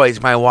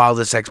destroys my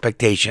wildest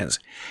expectations.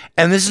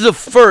 And this is a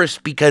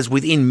first because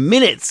within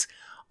minutes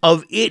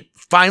of it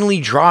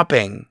finally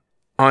dropping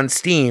on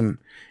Steam,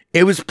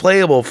 it was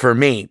playable for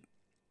me.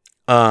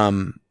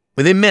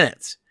 Within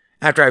minutes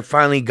after I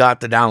finally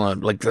got the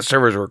download, like the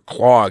servers were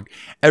clogged.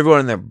 Everyone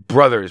and their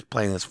brother is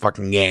playing this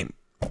fucking game.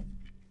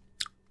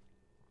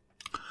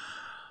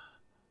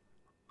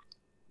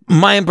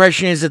 My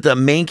impression is that the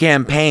main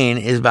campaign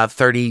is about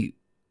 30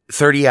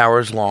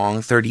 hours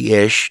long,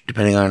 30-ish,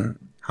 depending on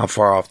how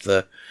far off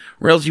the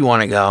rails you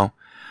want to go.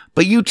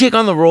 But you take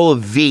on the role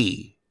of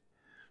V.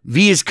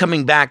 V is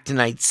coming back to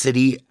Night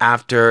City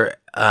after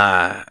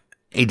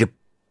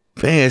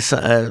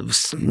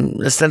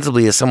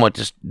ostensibly a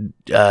somewhat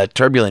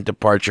turbulent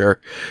departure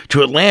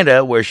to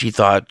Atlanta, where she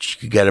thought she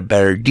could get a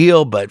better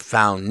deal, but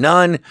found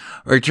none.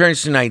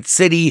 Returns to Night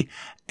City,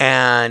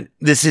 and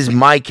this is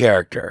my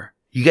character.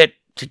 You get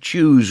to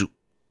choose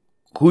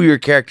who your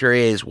character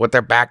is, what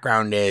their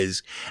background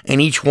is,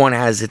 and each one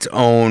has its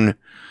own,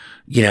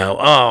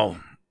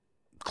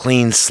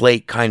 clean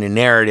slate kind of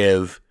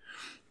narrative,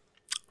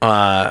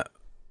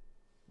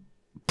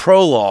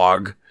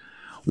 prologue,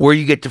 where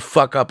you get to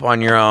fuck up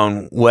on your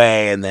own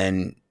way, and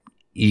then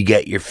you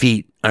get your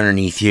feet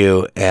underneath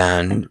you,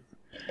 and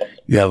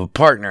you have a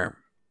partner.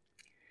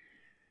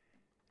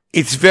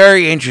 It's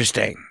very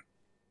interesting.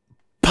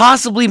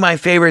 Possibly my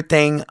favorite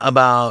thing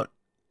about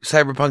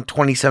Cyberpunk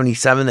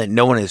 2077 that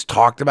no one has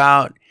talked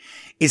about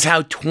is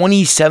how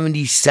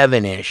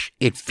 2077-ish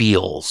it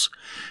feels.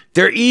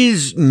 There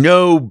is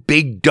no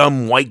big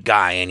dumb white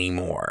guy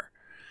anymore.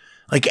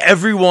 Like,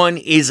 everyone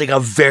is like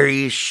a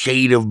various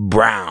shade of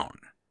brown.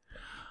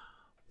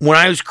 When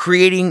I was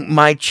creating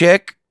my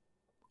chick,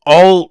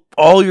 all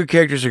your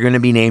characters are going to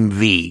be named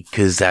V,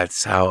 because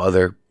that's how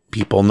other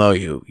people know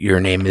you. Your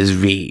name is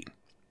V.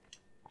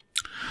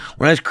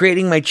 When I was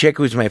creating my chick,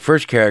 who was my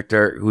first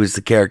character, who is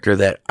the character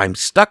that I'm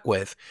stuck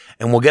with,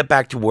 and we'll get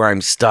back to where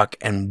I'm stuck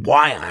and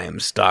why I am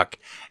stuck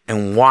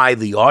and why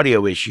the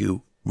audio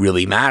issue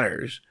really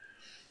matters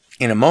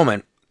in a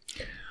moment.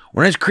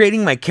 When I was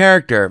creating my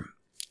character,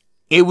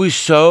 it was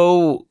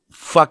so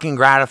fucking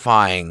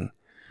gratifying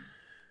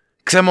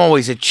because I'm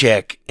always a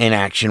chick in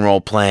action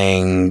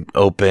role-playing,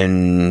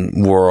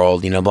 open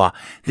world, blah.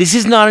 This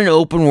is not an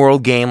open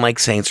world game like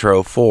Saints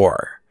Row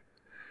 4.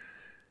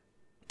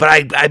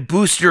 But I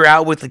boosted her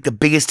out with like the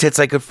biggest tits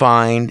I could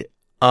find.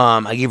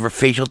 I gave her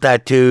facial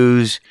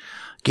tattoos,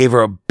 gave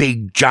her a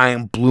big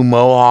giant blue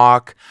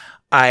mohawk.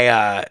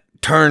 I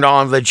turned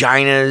on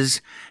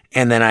vaginas,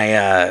 and then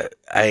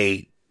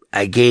I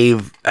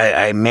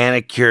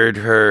manicured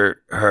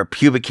her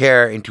pubic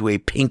hair into a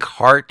pink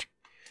heart.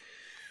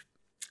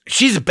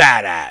 She's a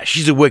badass.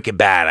 She's a wicked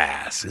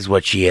badass, is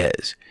what she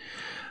is.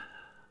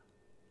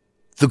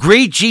 The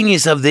great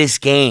genius of this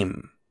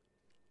game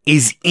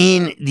is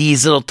in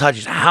these little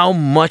touches, how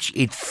much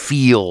it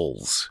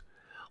feels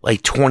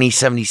like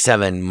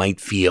 2077 might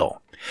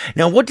feel.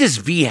 Now, what does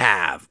V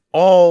have?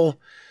 All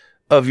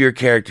of your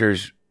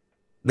characters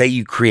that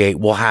you create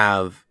will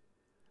have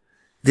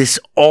this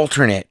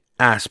alternate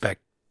aspect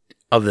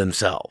of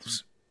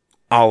themselves,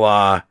 a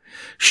la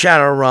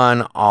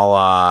Shadowrun, a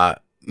la,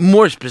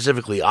 more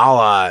specifically, a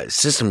la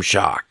System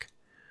Shock.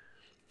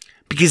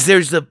 Because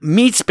there's the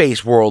meat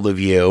space world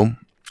of you,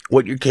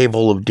 what you're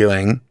capable of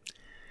doing.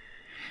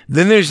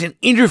 Then there's an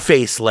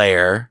interface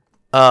layer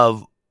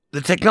of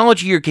the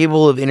technology you're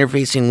capable of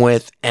interfacing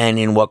with and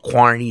in what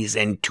quantities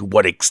and to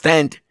what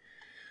extent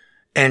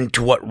and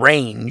to what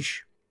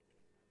range.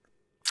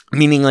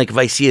 Meaning, like, if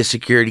I see a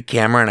security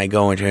camera and I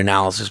go into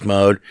analysis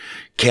mode,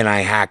 can I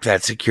hack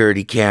that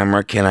security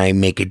camera? Can I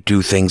make it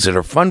do things that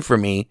are fun for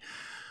me?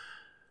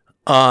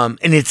 And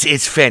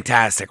it's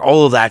fantastic.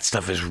 All of that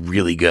stuff is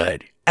really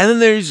good. And then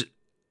there's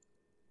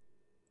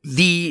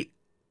the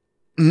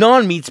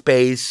non-meat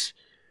space,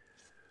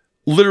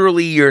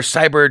 literally your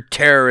cyber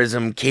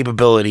terrorism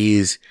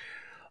capabilities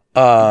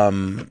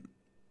mode.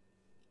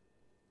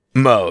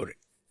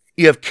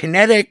 You have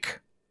kinetic,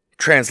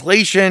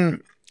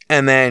 translation,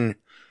 and then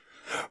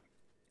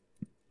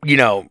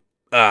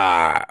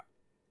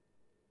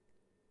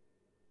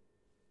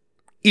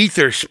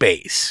ether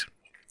space,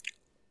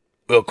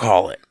 we'll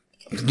call it.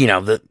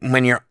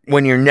 When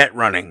you're net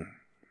running.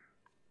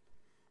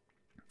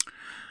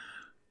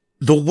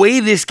 The way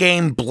this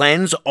game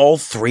blends all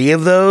three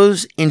of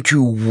those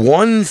into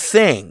one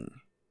thing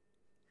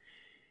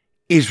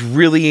is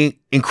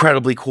really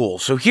incredibly cool.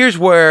 So here's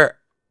where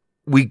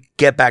we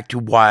get back to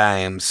why I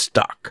am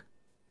stuck.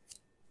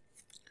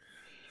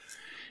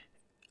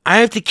 I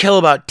have to kill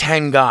about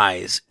 10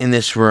 guys in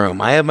this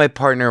room. I have my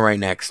partner right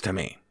next to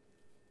me.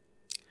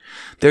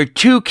 There are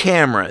 2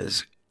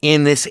 cameras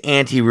in this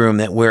anteroom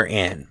that we're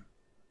in.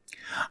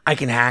 I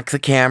can hack the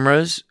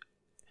cameras.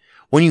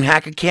 When you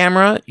hack a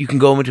camera, you can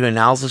go into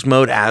analysis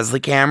mode as the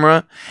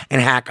camera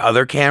and hack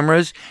other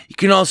cameras. You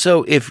can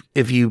also, if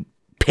you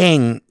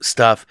ping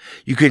stuff,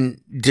 you can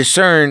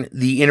discern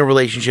the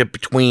interrelationship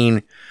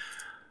between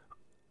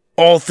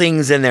all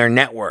things in their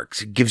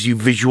networks. It gives you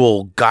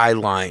visual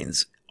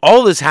guidelines.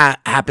 All this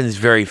happens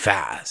very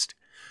fast.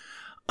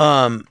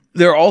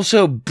 There are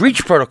also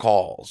breach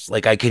protocols.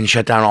 Like, I can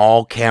shut down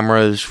all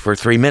cameras for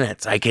 3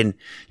 minutes. I can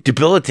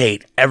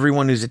debilitate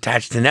everyone who's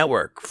attached to the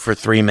network for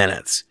 3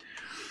 minutes.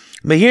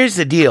 But here's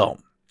the deal.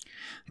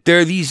 There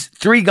are these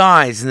 3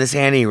 guys in this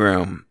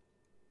anteroom.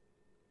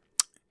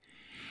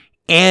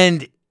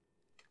 And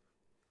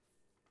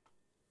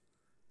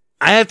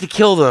I have to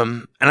kill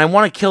them. And I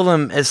want to kill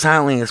them as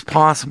silently as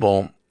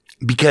possible.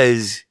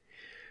 Because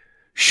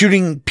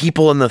shooting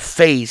people in the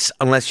face,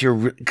 unless you're...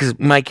 Because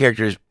my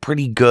character is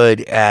pretty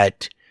good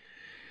at...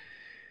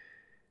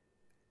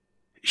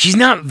 She's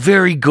not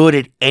very good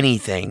at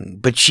anything,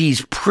 but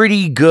she's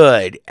pretty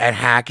good at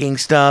hacking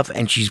stuff,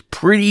 and she's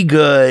pretty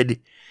good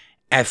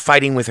at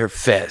fighting with her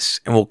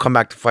fists. And we'll come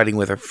back to fighting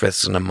with her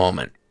fists in a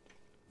moment.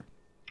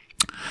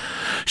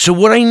 So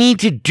what I need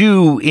to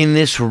do in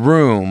this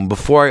room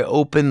before I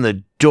open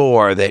the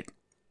door that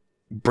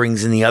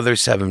brings in the other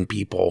 7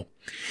 people...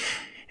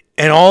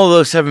 And all of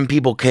those 7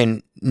 people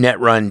can net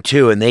run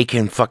too, and they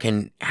can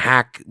fucking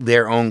hack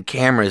their own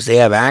cameras. They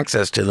have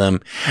access to them,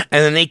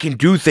 and then they can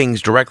do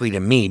things directly to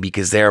me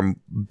because they're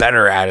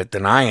better at it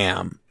than I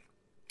am.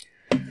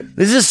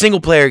 This is a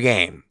single player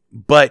game,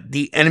 but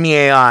the enemy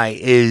AI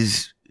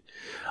is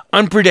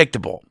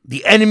unpredictable.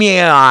 The enemy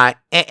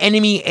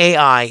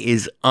AI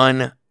is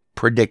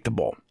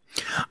unpredictable.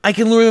 I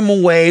can lure them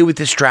away with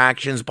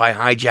distractions by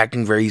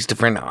hijacking various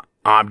different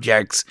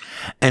objects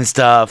and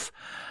stuff.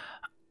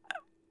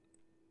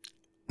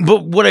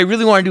 But what I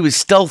really want to do is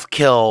stealth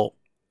kill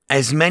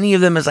as many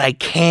of them as I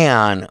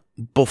can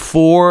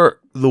before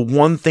the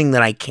one thing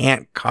that I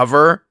can't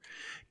cover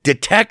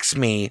detects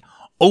me,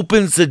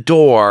 opens the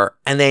door,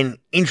 and then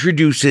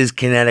introduces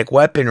kinetic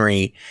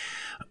weaponry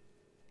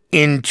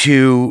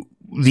into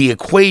the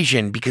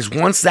equation. Because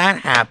once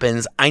that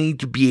happens, I need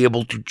to be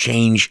able to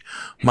change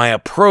my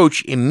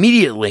approach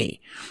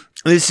immediately.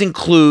 This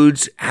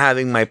includes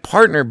having my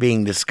partner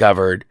being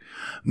discovered,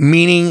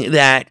 meaning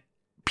that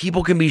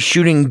people can be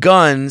shooting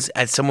guns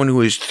at someone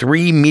who is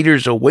 3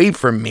 meters away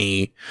from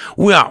me.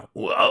 Well,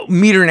 a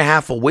meter and a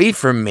half away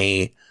from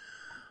me.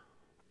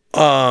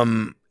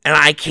 And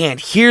I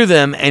can't hear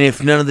them. And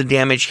if none of the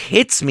damage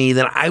hits me,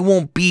 then I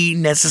won't be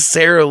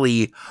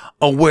necessarily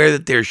aware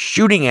that they're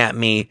shooting at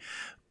me.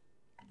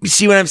 You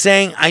see what I'm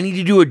saying? I need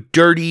to do a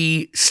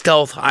dirty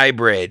stealth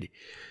hybrid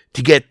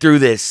to get through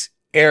this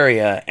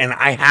area. And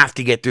I have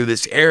to get through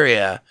this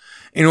area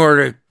in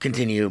order to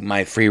continue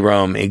my free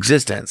roam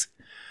existence.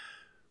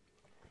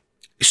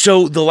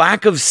 So the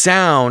lack of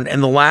sound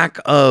and the lack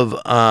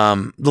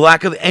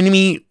of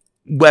enemy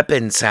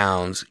weapon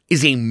sounds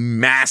is a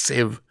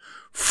massive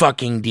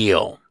fucking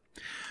deal.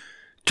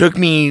 Took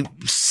me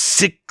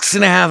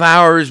 6.5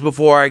 hours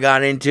before I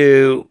got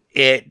into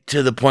it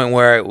to the point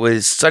where it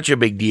was such a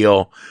big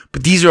deal.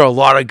 But these are a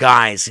lot of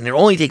guys, and it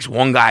only takes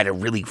one guy to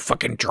really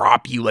fucking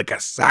drop you like a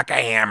sack of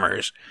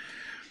hammers.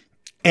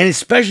 And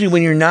especially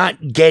when you're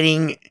not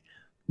getting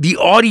the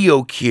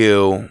audio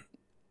cue.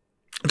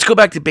 Let's go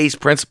back to base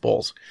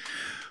principles.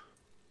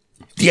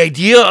 The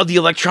idea of the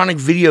electronic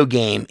video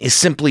game is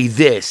simply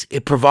this.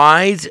 It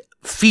provides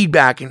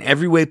feedback in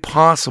every way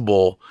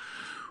possible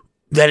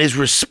that is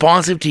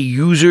responsive to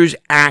users'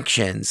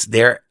 actions.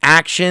 Their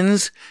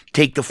actions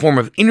take the form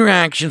of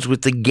interactions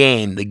with the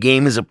game. The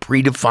game is a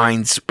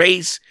predefined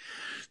space.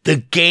 The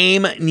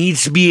game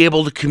needs to be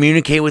able to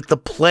communicate with the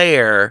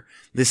player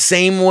the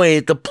same way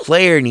that the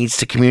player needs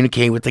to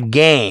communicate with the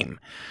game.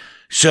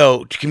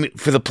 So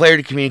for the player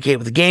to communicate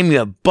with the game, you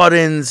have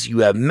buttons, you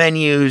have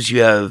menus,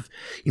 you have,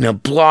 you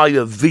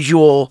have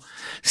visual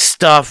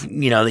stuff,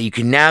 that you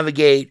can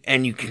navigate,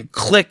 and you can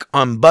click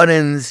on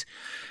buttons,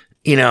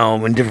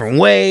 in different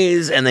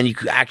ways, and then you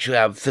could actually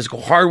have physical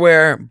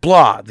hardware,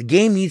 blah. The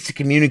game needs to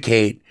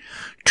communicate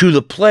to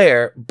the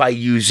player by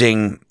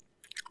using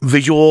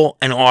visual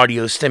and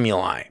audio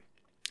stimuli.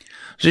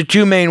 So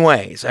 2 main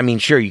ways. I mean,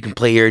 sure, you can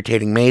play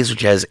Irritating Maze,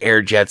 which has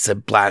air jets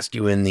that blast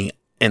you in the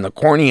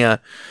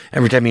cornea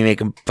every time you make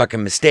a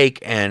fucking mistake,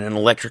 and an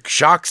electric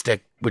shock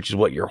stick, which is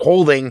what you're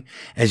holding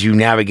as you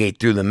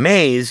navigate through the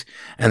maze,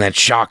 and that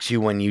shocks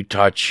you when you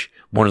touch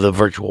one of the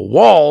virtual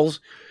walls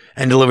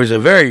and delivers a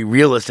very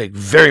realistic,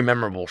 very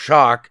memorable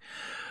shock.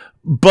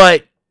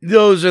 But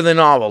those are the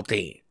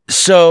novelty.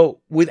 So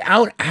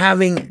without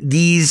having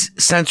these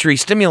sensory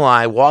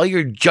stimuli while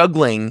you're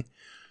juggling,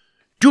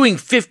 doing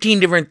 15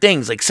 different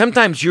things. Like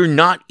sometimes you're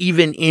not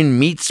even in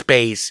meat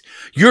space.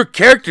 Your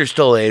character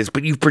still is,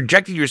 but you've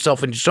projected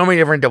yourself into so many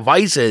different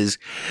devices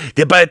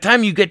that by the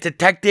time you get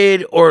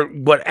detected or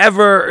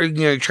whatever, or,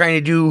 you're trying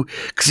to do,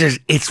 because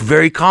it's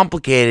very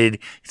complicated,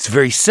 it's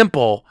very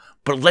simple,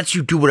 but it lets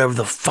you do whatever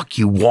the fuck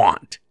you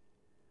want.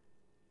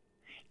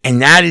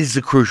 And that is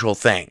the crucial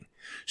thing.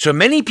 So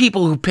many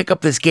people who pick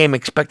up this game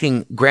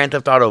expecting Grand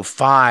Theft Auto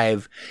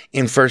 5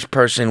 in first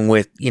person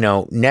with,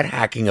 net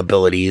hacking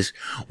abilities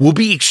will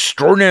be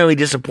extraordinarily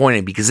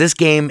disappointed, because this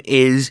game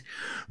is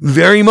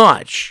very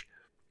much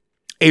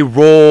a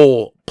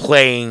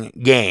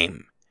role-playing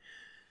game.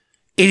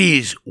 It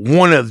is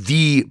one of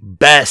the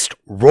best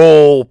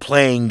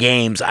role-playing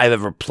games I've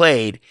ever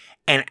played,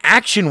 and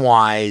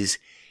action-wise,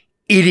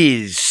 it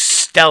is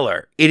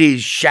stellar. It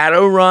is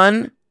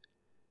Shadowrun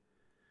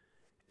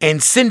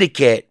and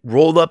Syndicate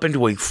rolled up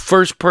into a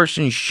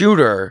first-person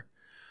shooter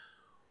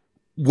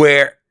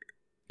where,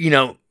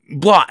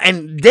 blah.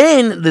 And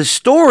then the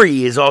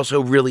story is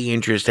also really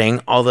interesting,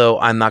 although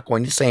I'm not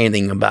going to say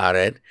anything about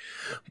it.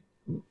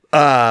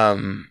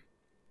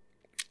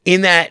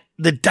 In that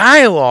the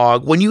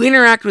dialogue, when you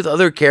interact with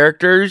other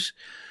characters,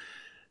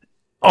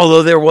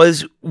 although there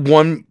was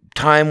one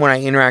time when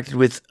I interacted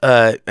with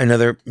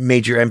another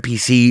major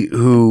NPC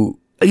who,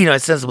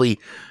 ostensibly,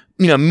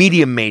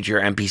 medium major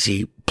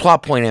NPC,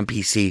 plot point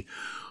NPC,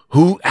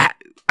 who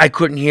I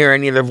couldn't hear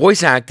any of their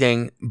voice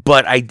acting,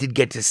 but I did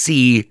get to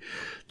see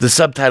the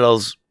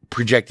subtitles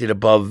projected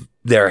above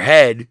their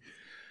head,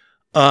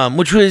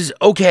 which was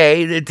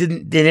okay. It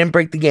didn't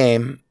break the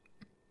game.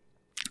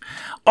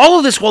 All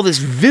of this while this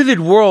vivid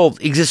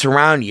world exists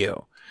around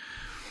you.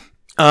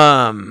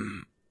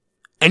 And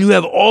you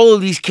have all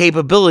of these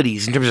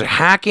capabilities in terms of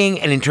hacking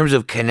and in terms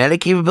of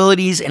kinetic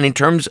capabilities and in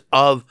terms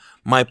of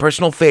my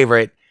personal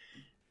favorite.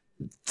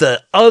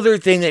 The other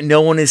thing that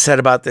no one has said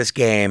about this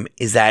game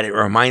is that it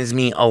reminds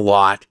me a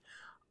lot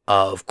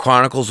of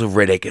Chronicles of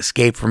Riddick: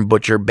 Escape from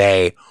Butcher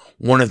Bay,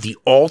 one of the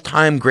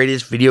all-time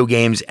greatest video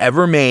games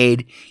ever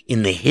made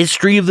in the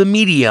history of the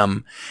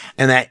medium,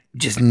 and that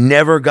just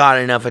never got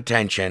enough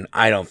attention,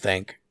 I don't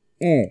think.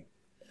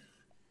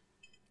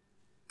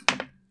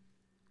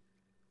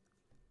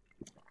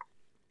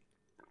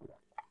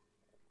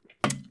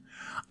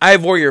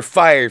 Ivor, you're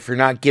fired for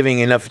not giving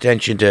enough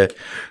attention to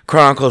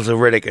Chronicles of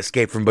Riddick: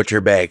 Escape from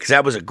Butcher Bay, because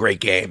that was a great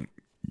game.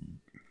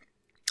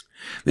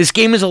 This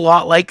game is a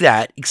lot like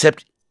that,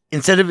 except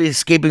instead of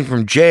escaping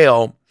from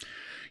jail,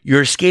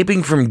 you're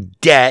escaping from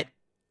debt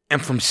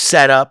and from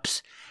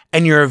setups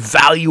and you're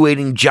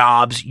evaluating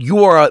jobs,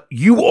 you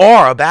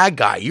are a bad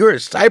guy. You're a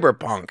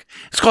cyberpunk.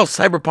 It's called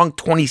Cyberpunk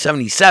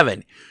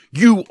 2077.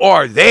 You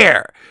are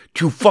there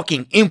to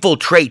fucking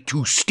infiltrate,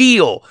 to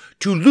steal,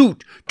 to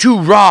loot, to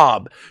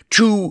rob,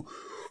 to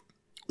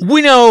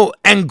winnow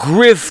and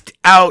grift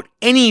out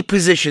any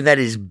position that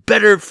is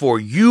better for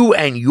you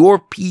and your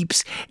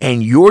peeps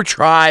and your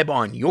tribe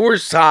on your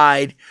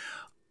side,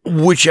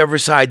 whichever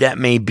side that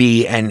may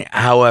be, and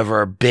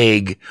however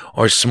big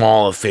or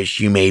small a fish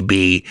you may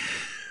be.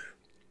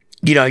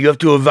 You know, you have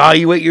to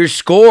evaluate your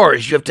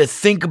scores. You have to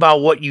think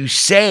about what you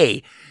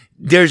say.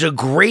 There's a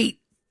great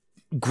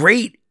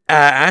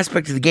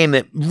aspect of the game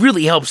that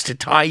really helps to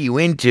tie you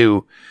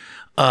into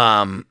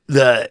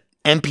the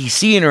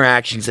NPC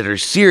interactions that are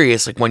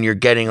serious, like when you're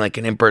getting like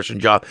an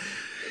in-person job.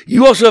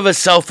 You also have a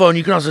cell phone.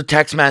 You can also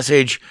text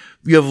message.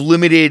 You have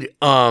limited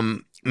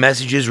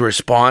messages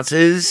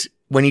responses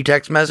when you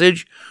text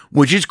message,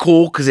 which is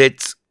cool because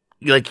it's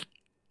like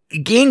the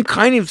game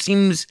kind of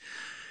seems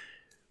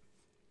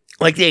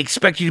like they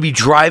expect you to be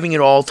driving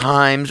at all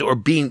times or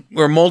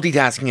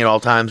multitasking at all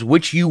times,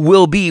 which you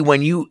will be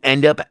when you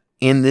end up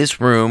in this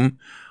room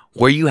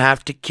where you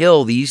have to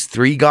kill these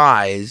 3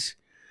 guys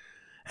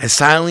as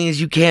silently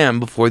as you can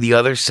before the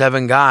other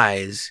 7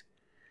 guys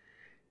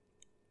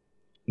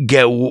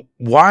get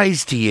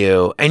wise to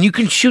you. And you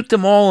can shoot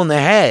them all in the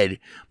head,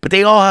 but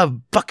they all have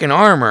fucking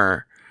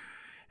armor.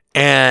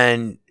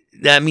 And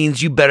that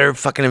means you better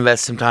fucking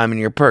invest some time in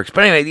your perks.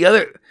 But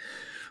anyway,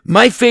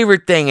 my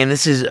favorite thing, and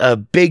this is a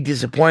big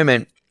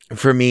disappointment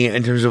for me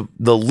in terms of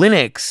the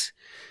Linux,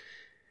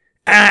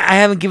 I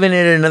haven't given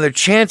it another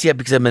chance yet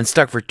because I've been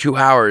stuck for 2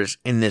 hours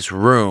in this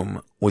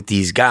room with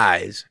these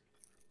guys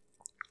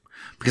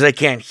because I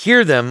can't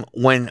hear them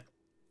when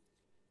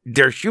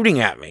they're shooting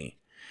at me,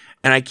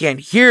 and I can't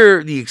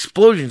hear the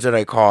explosions that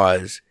I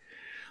cause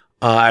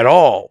at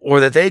all, or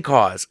that they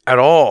cause at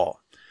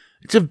all.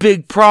 It's a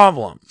big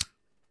problem.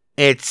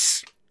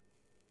 It's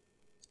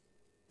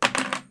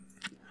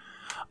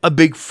a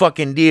big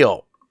fucking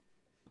deal.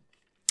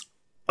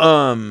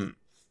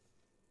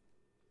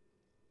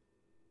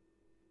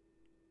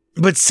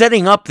 But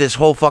setting up this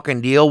whole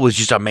fucking deal was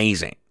just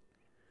amazing.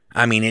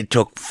 I mean, it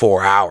took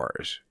 4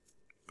 hours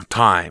of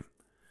time.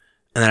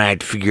 And then I had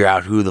to figure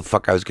out who the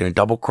fuck I was going to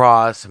double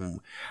cross and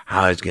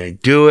how I was going to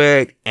do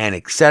it and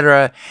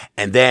etc.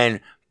 And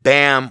then,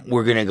 bam,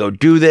 we're going to go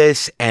do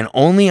this. And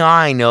only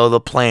I know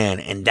the plan.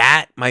 And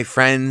that, my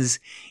friends,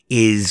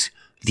 is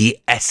the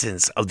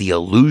essence of the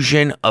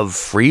illusion of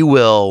free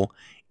will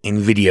in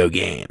video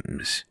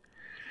games.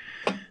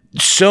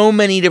 So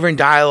many different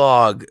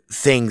dialogue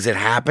things that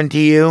happen to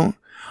you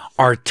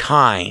are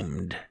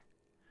timed.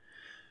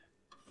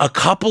 A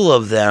couple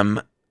of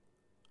them,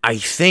 I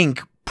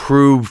think,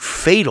 proved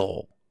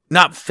fatal.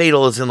 Not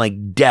fatal as in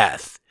like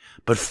death,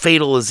 but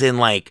fatal as in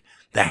like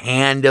the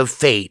hand of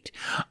fate.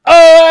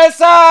 OSI!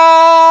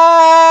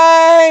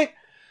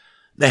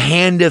 The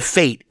hand of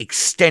fate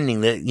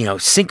extending the,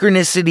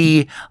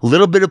 synchronicity, a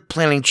little bit of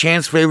planning,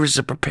 chance favors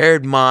a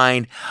prepared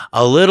mind,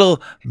 a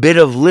little bit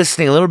of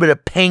listening, a little bit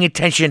of paying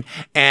attention,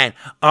 and,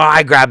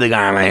 I grabbed the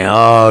guy, I'm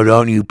like,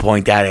 don't you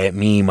point that at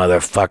me,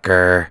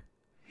 motherfucker.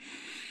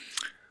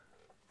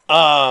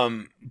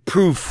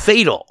 Proved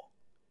fatal,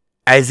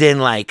 as in,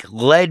 like,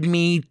 led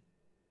me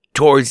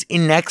towards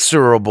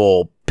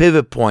inexorable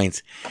pivot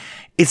points.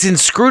 It's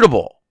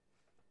inscrutable.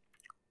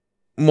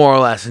 More or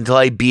less, until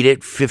I beat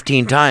it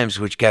 15 times,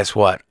 which guess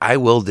what? I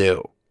will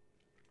do.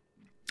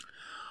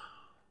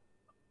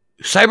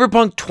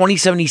 Cyberpunk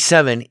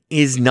 2077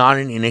 is not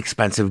an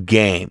inexpensive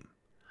game.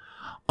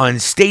 On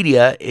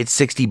Stadia, it's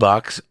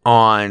 $60.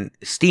 On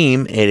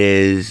Steam, it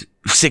is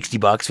 $60,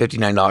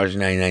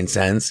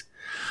 $59.99.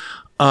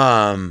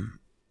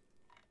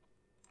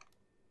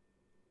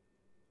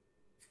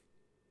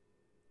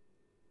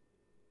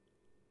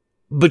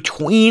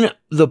 Between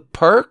the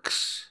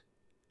perks,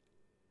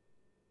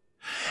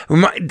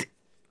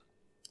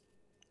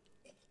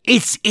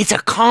 it's a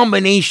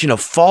combination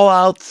of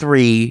Fallout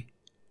 3,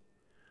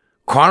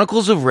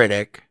 Chronicles of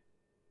Riddick,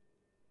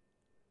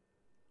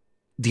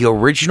 the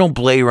original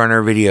Blade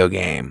Runner video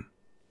game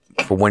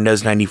for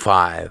Windows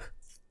 95,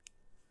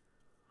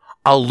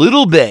 a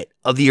little bit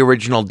of the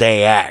original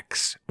Day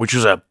X, which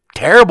was a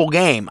terrible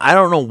game. I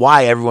don't know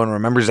why everyone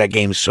remembers that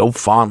game so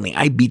fondly.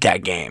 I beat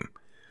that game.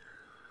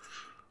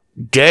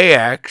 Day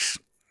X.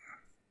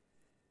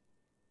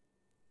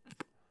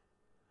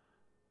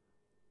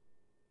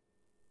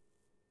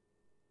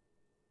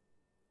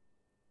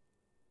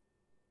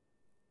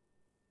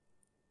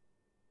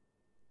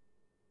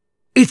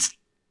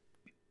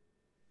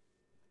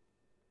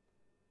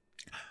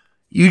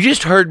 You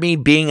just heard me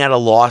being at a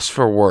loss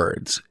for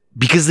words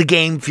because the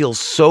game feels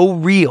so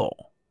real.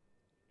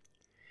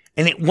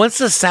 And once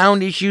the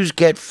sound issues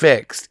get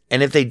fixed,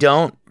 and if they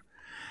don't,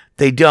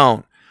 they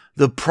don't.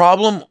 The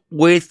problem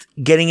with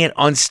getting it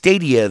on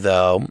Stadia,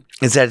 though,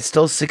 is that it's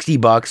still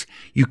 $60.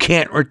 You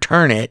can't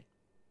return it.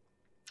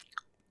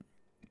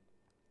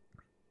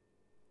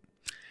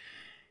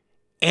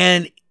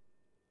 And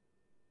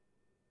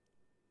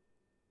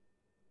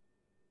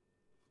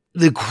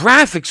the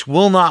graphics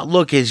will not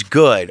look as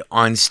good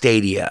on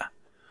Stadia,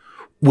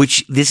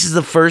 which this is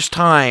the first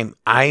time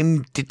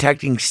I'm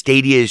detecting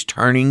Stadia is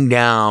turning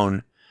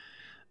down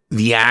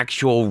the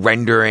actual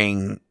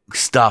rendering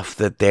stuff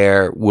that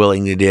they're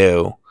willing to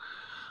do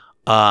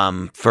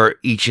for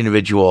each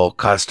individual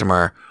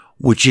customer,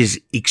 which is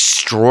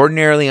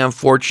extraordinarily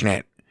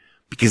unfortunate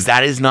because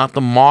that is not the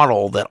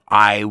model that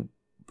I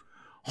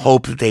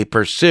hope that they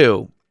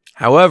pursue.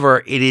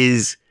 However, it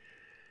is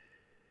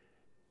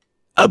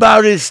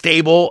about as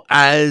stable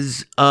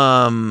as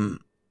the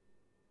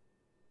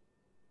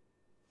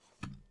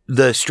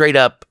straight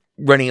up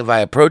running it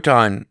via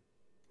Proton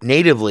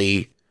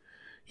natively,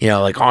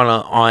 like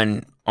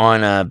on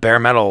a bare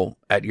metal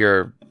at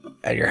your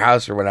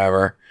house or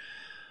whatever.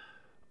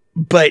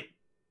 But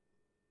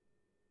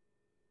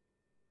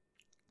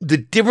the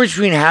difference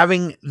between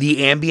having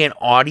the ambient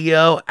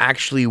audio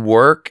actually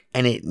work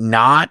and it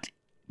not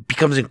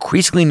becomes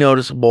increasingly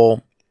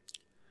noticeable.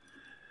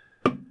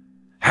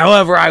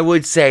 However, I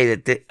would say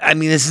that,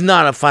 this is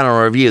not a final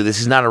review. This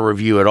is not a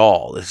review at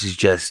all. This is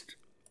just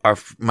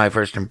my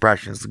first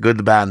impressions, the good,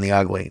 the bad, and the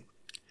ugly.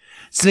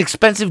 It's an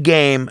expensive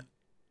game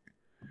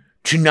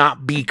to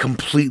not be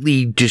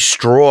completely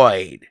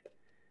destroyed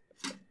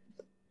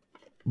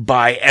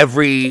by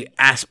every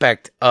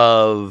aspect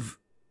of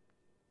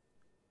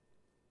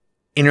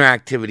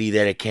interactivity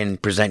that it can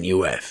present you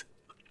with.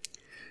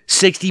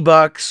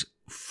 $60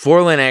 for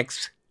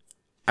Linux,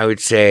 I would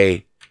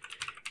say,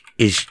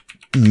 is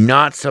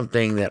not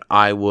something that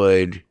I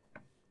would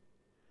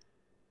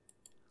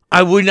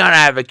not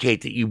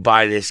advocate that you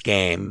buy this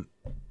game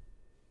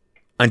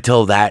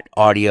until that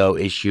audio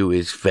issue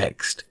is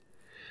fixed.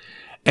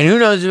 And who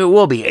knows if it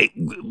will be.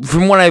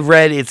 From what I've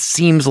read, it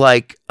seems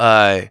like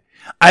I've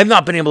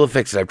not been able to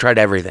fix it. I've tried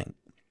everything.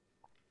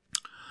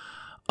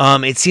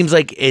 It seems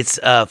like it's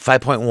a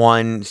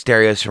 5.1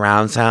 stereo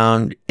surround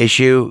sound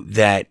issue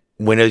that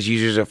Windows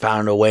users have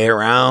found a way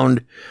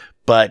around,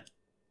 but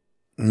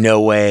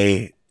no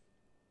way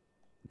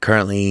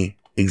currently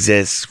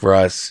exists for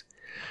us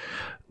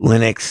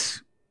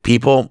Linux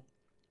people.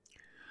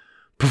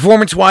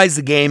 Performance-wise,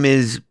 the game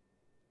is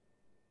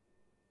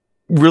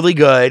really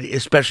good,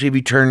 especially if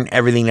you turn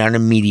everything down to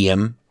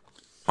medium.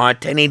 On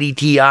 1080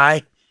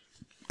 Ti,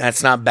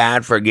 that's not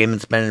bad for a game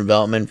that's been in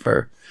development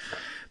for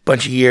a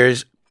bunch of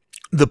years.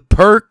 The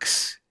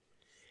perks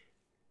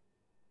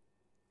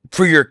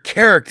for your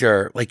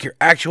character, like your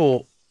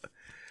actual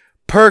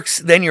perks,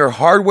 then your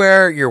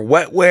hardware, your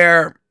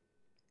wetware,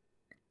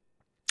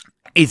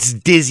 it's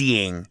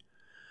dizzying,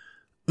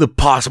 the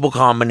possible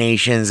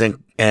combinations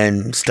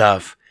and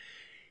stuff.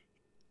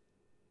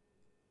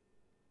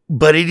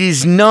 But it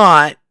is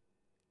not,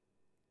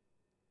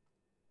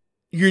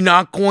 you're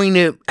not going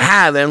to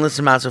have endless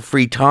amounts of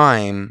free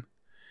time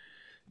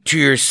to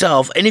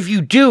yourself. And if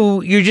you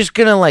do, you're just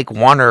going to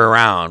wander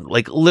around,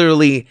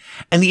 literally.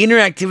 And the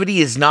interactivity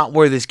is not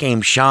where this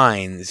game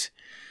shines.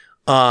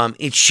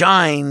 It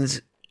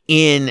shines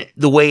in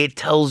the way it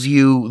tells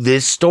you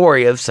this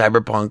story of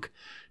Cyberpunk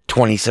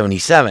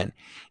 2077.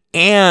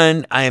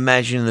 And I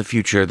imagine in the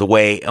future, the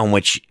way in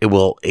which it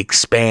will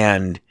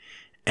expand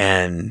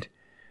and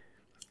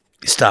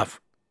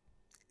stuff.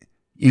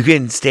 You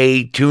can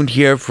stay tuned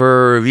here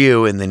for a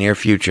review in the near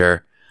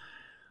future.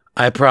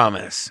 I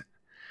promise.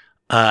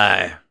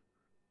 But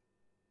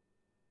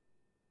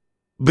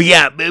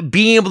yeah,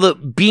 being able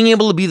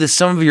to be the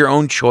sum of your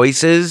own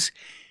choices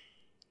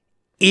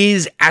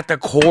is at the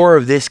core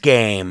of this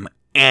game,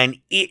 and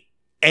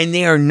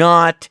they are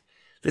not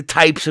the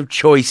types of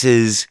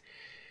choices.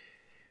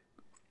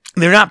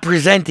 They're not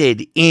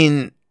presented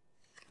in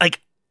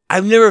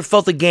I've never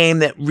felt a game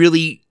that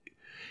really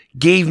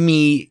gave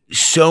me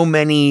so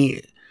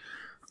many.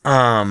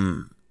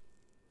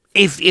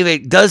 If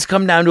it does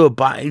come down to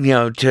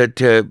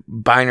to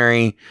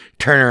binary,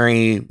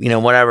 ternary,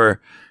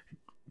 whatever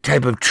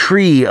type of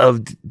tree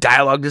of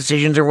dialogue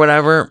decisions or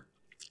whatever,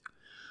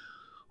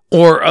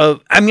 I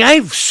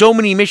have so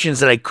many missions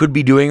that I could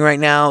be doing right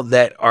now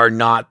that are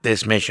not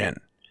this mission.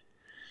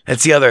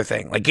 That's the other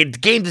thing. The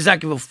game does not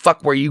give a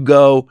fuck where you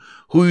go,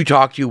 who you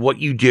talk to, what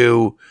you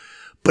do,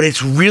 but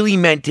it's really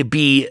meant to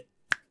be,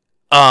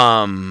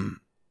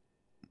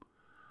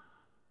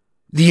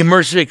 the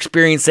immersive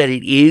experience that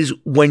it is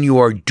when you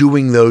are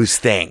doing those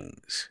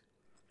things.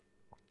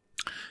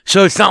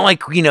 So it's not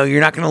you're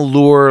not going to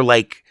lure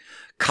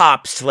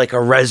cops to a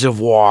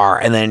reservoir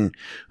and then,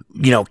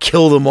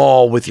 kill them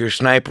all with your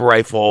sniper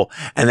rifle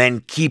and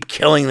then keep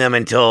killing them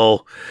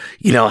until,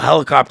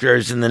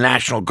 helicopters and the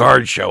National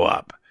Guard show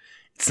up.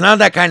 It's not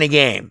that kind of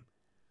game.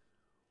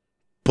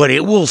 But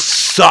it will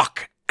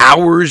suck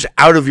hours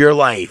out of your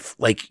life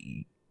like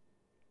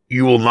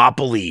you will not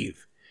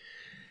believe.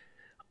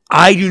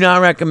 I do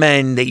not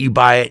recommend that you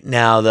buy it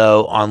now,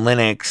 though, on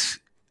Linux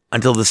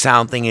until the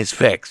sound thing is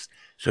fixed.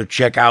 So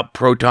check out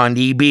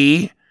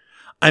ProtonDB.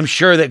 I'm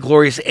sure that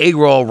Glorious Egg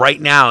Roll right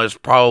now is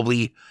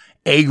probably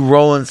egg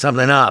rolling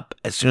something up.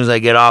 As soon as I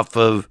get off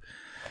of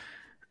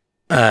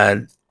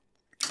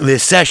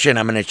this session,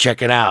 I'm going to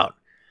check it out.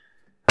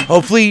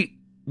 Hopefully,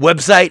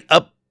 website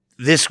up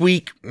this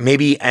week,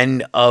 maybe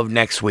end of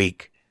next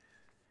week.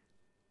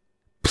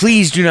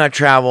 Please do not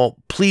travel.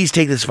 Please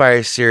take this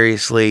virus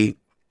seriously.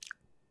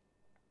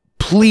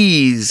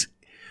 Please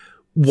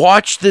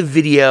watch the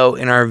video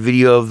in our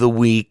video of the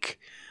week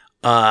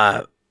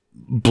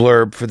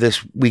blurb for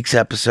this week's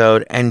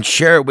episode and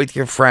share it with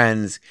your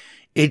friends.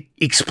 It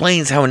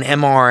explains how an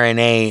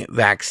mRNA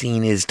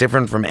vaccine is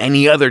different from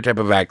any other type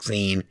of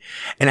vaccine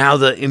and how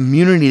the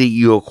immunity that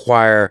you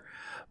acquire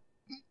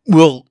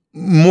will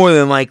more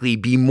than likely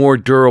be more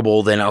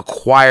durable than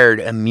acquired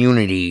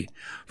immunity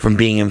from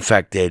being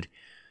infected.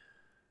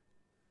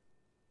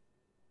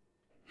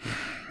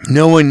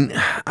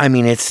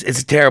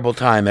 It's a terrible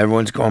time.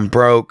 Everyone's going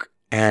broke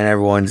and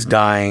everyone's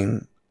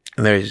dying.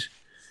 And there's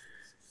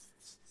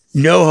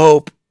no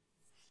hope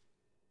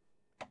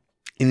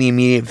in the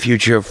immediate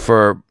future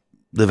for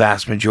the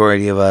vast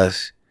majority of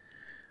us,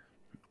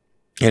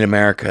 in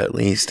America at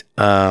least.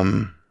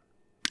 And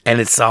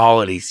it's the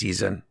holiday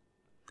season.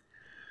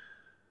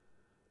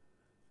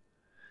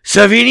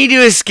 So if you need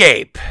to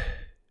escape,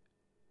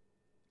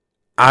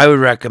 I would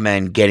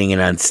recommend getting it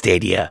on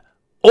Stadia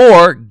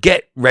or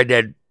get Red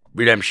Dead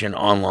Redemption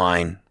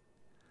Online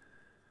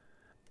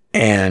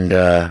and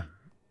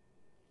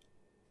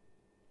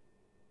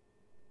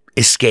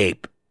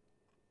escape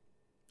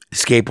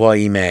while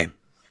you may.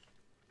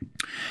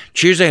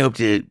 Cheers. I hope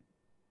to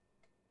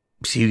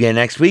see you again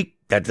next week.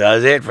 That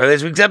does it for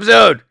this week's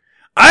episode.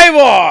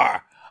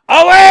 Ivor,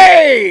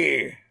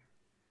 away!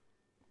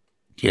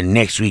 See you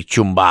next week,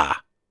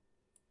 Chumba.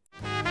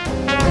 4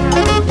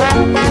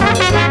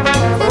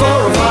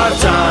 or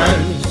 5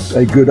 times.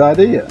 A good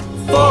idea.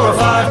 4 or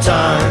 5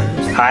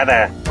 times. Hi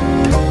there.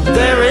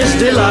 There is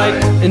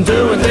delight in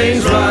doing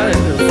things right.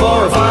 4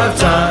 or 5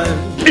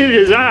 times. It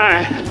is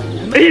I,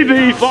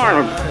 E.B.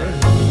 Farnham.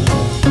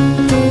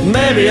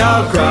 Maybe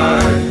I'll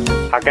cry.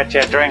 I'll get you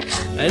a drink.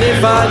 And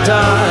if I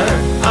die,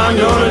 I'm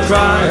gonna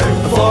cry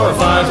 4 or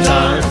 5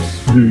 times.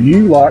 Do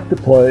you like to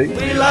play?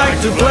 We like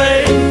to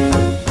play.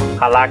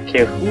 I like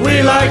you.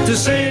 We like to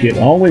sing. It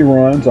only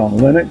runs on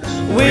Linux.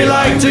 We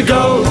like to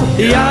go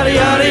yada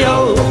yada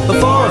yo 4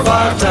 or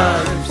 5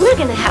 times. We're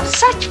gonna have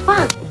such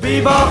fun.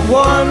 Bebop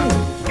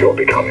 1. You're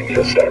becoming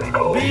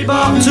hysterical.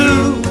 Bebop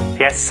 2.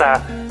 Yes, sir.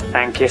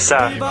 Thank you,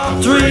 sir.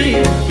 Bebop 3.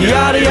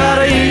 Yada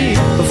yada e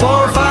 4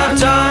 or 5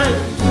 times.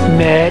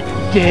 Matt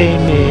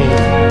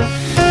Damon.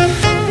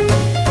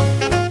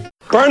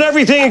 Burn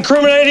everything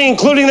incriminating,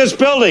 including this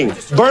building.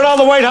 Burn all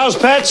the White House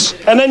pets,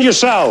 and then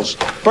yourselves.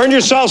 Burn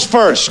yourselves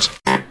first.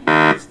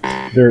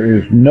 There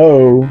is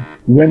no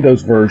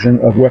Windows version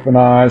of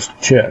weaponized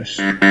chess.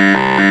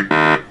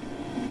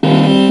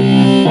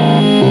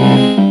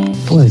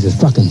 Boy, this is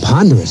fucking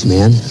ponderous,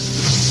 man.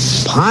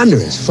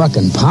 Ponderous,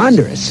 fucking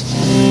ponderous.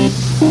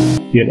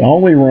 It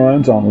only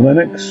runs on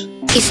Linux.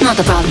 It's not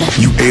a problem.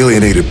 You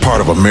alienated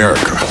part of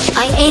America.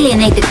 I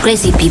alienated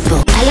crazy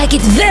people. I like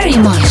it very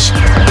much.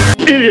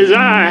 It is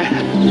I,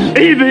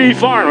 E.B.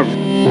 Farnham.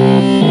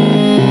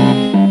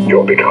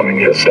 You're becoming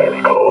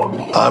hysterical.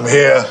 I'm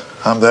here,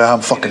 I'm there,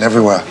 I'm fucking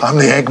everywhere. I'm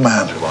the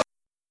Eggman.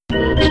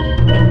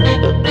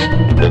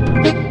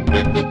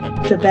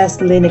 The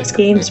Best Linux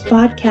Games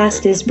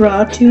podcast is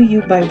brought to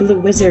you by Blue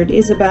Wizard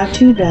is About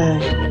to Die.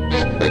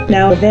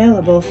 Now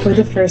available for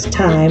the first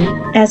time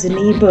as an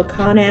ebook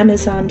on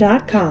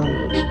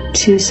Amazon.com.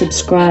 To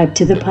subscribe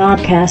to the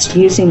podcast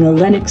using a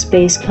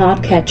Linux-based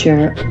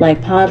podcatcher like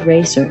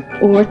Podracer,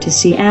 or to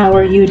see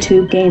our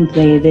YouTube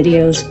gameplay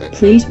videos,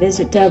 please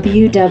visit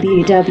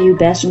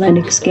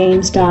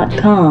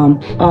www.bestlinuxgames.com.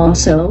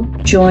 Also,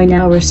 join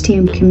our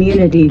Steam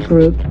community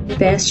group,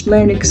 Best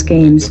Linux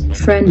Games,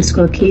 Friends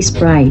Cookie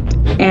Sprite,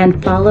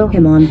 and follow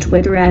him on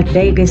Twitter at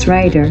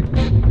VegasWriter.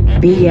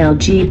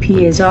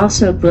 BLGP is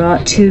also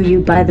brought to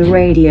you by the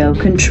Radio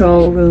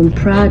Control Room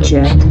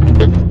Project.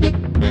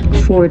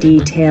 For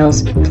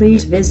details,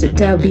 please visit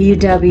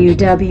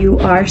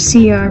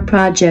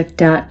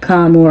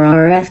www.rcrproject.com or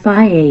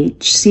rfihc.com.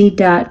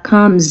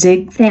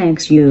 Zig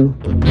thanks you.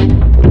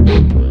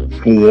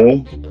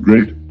 For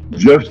great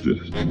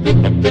justice.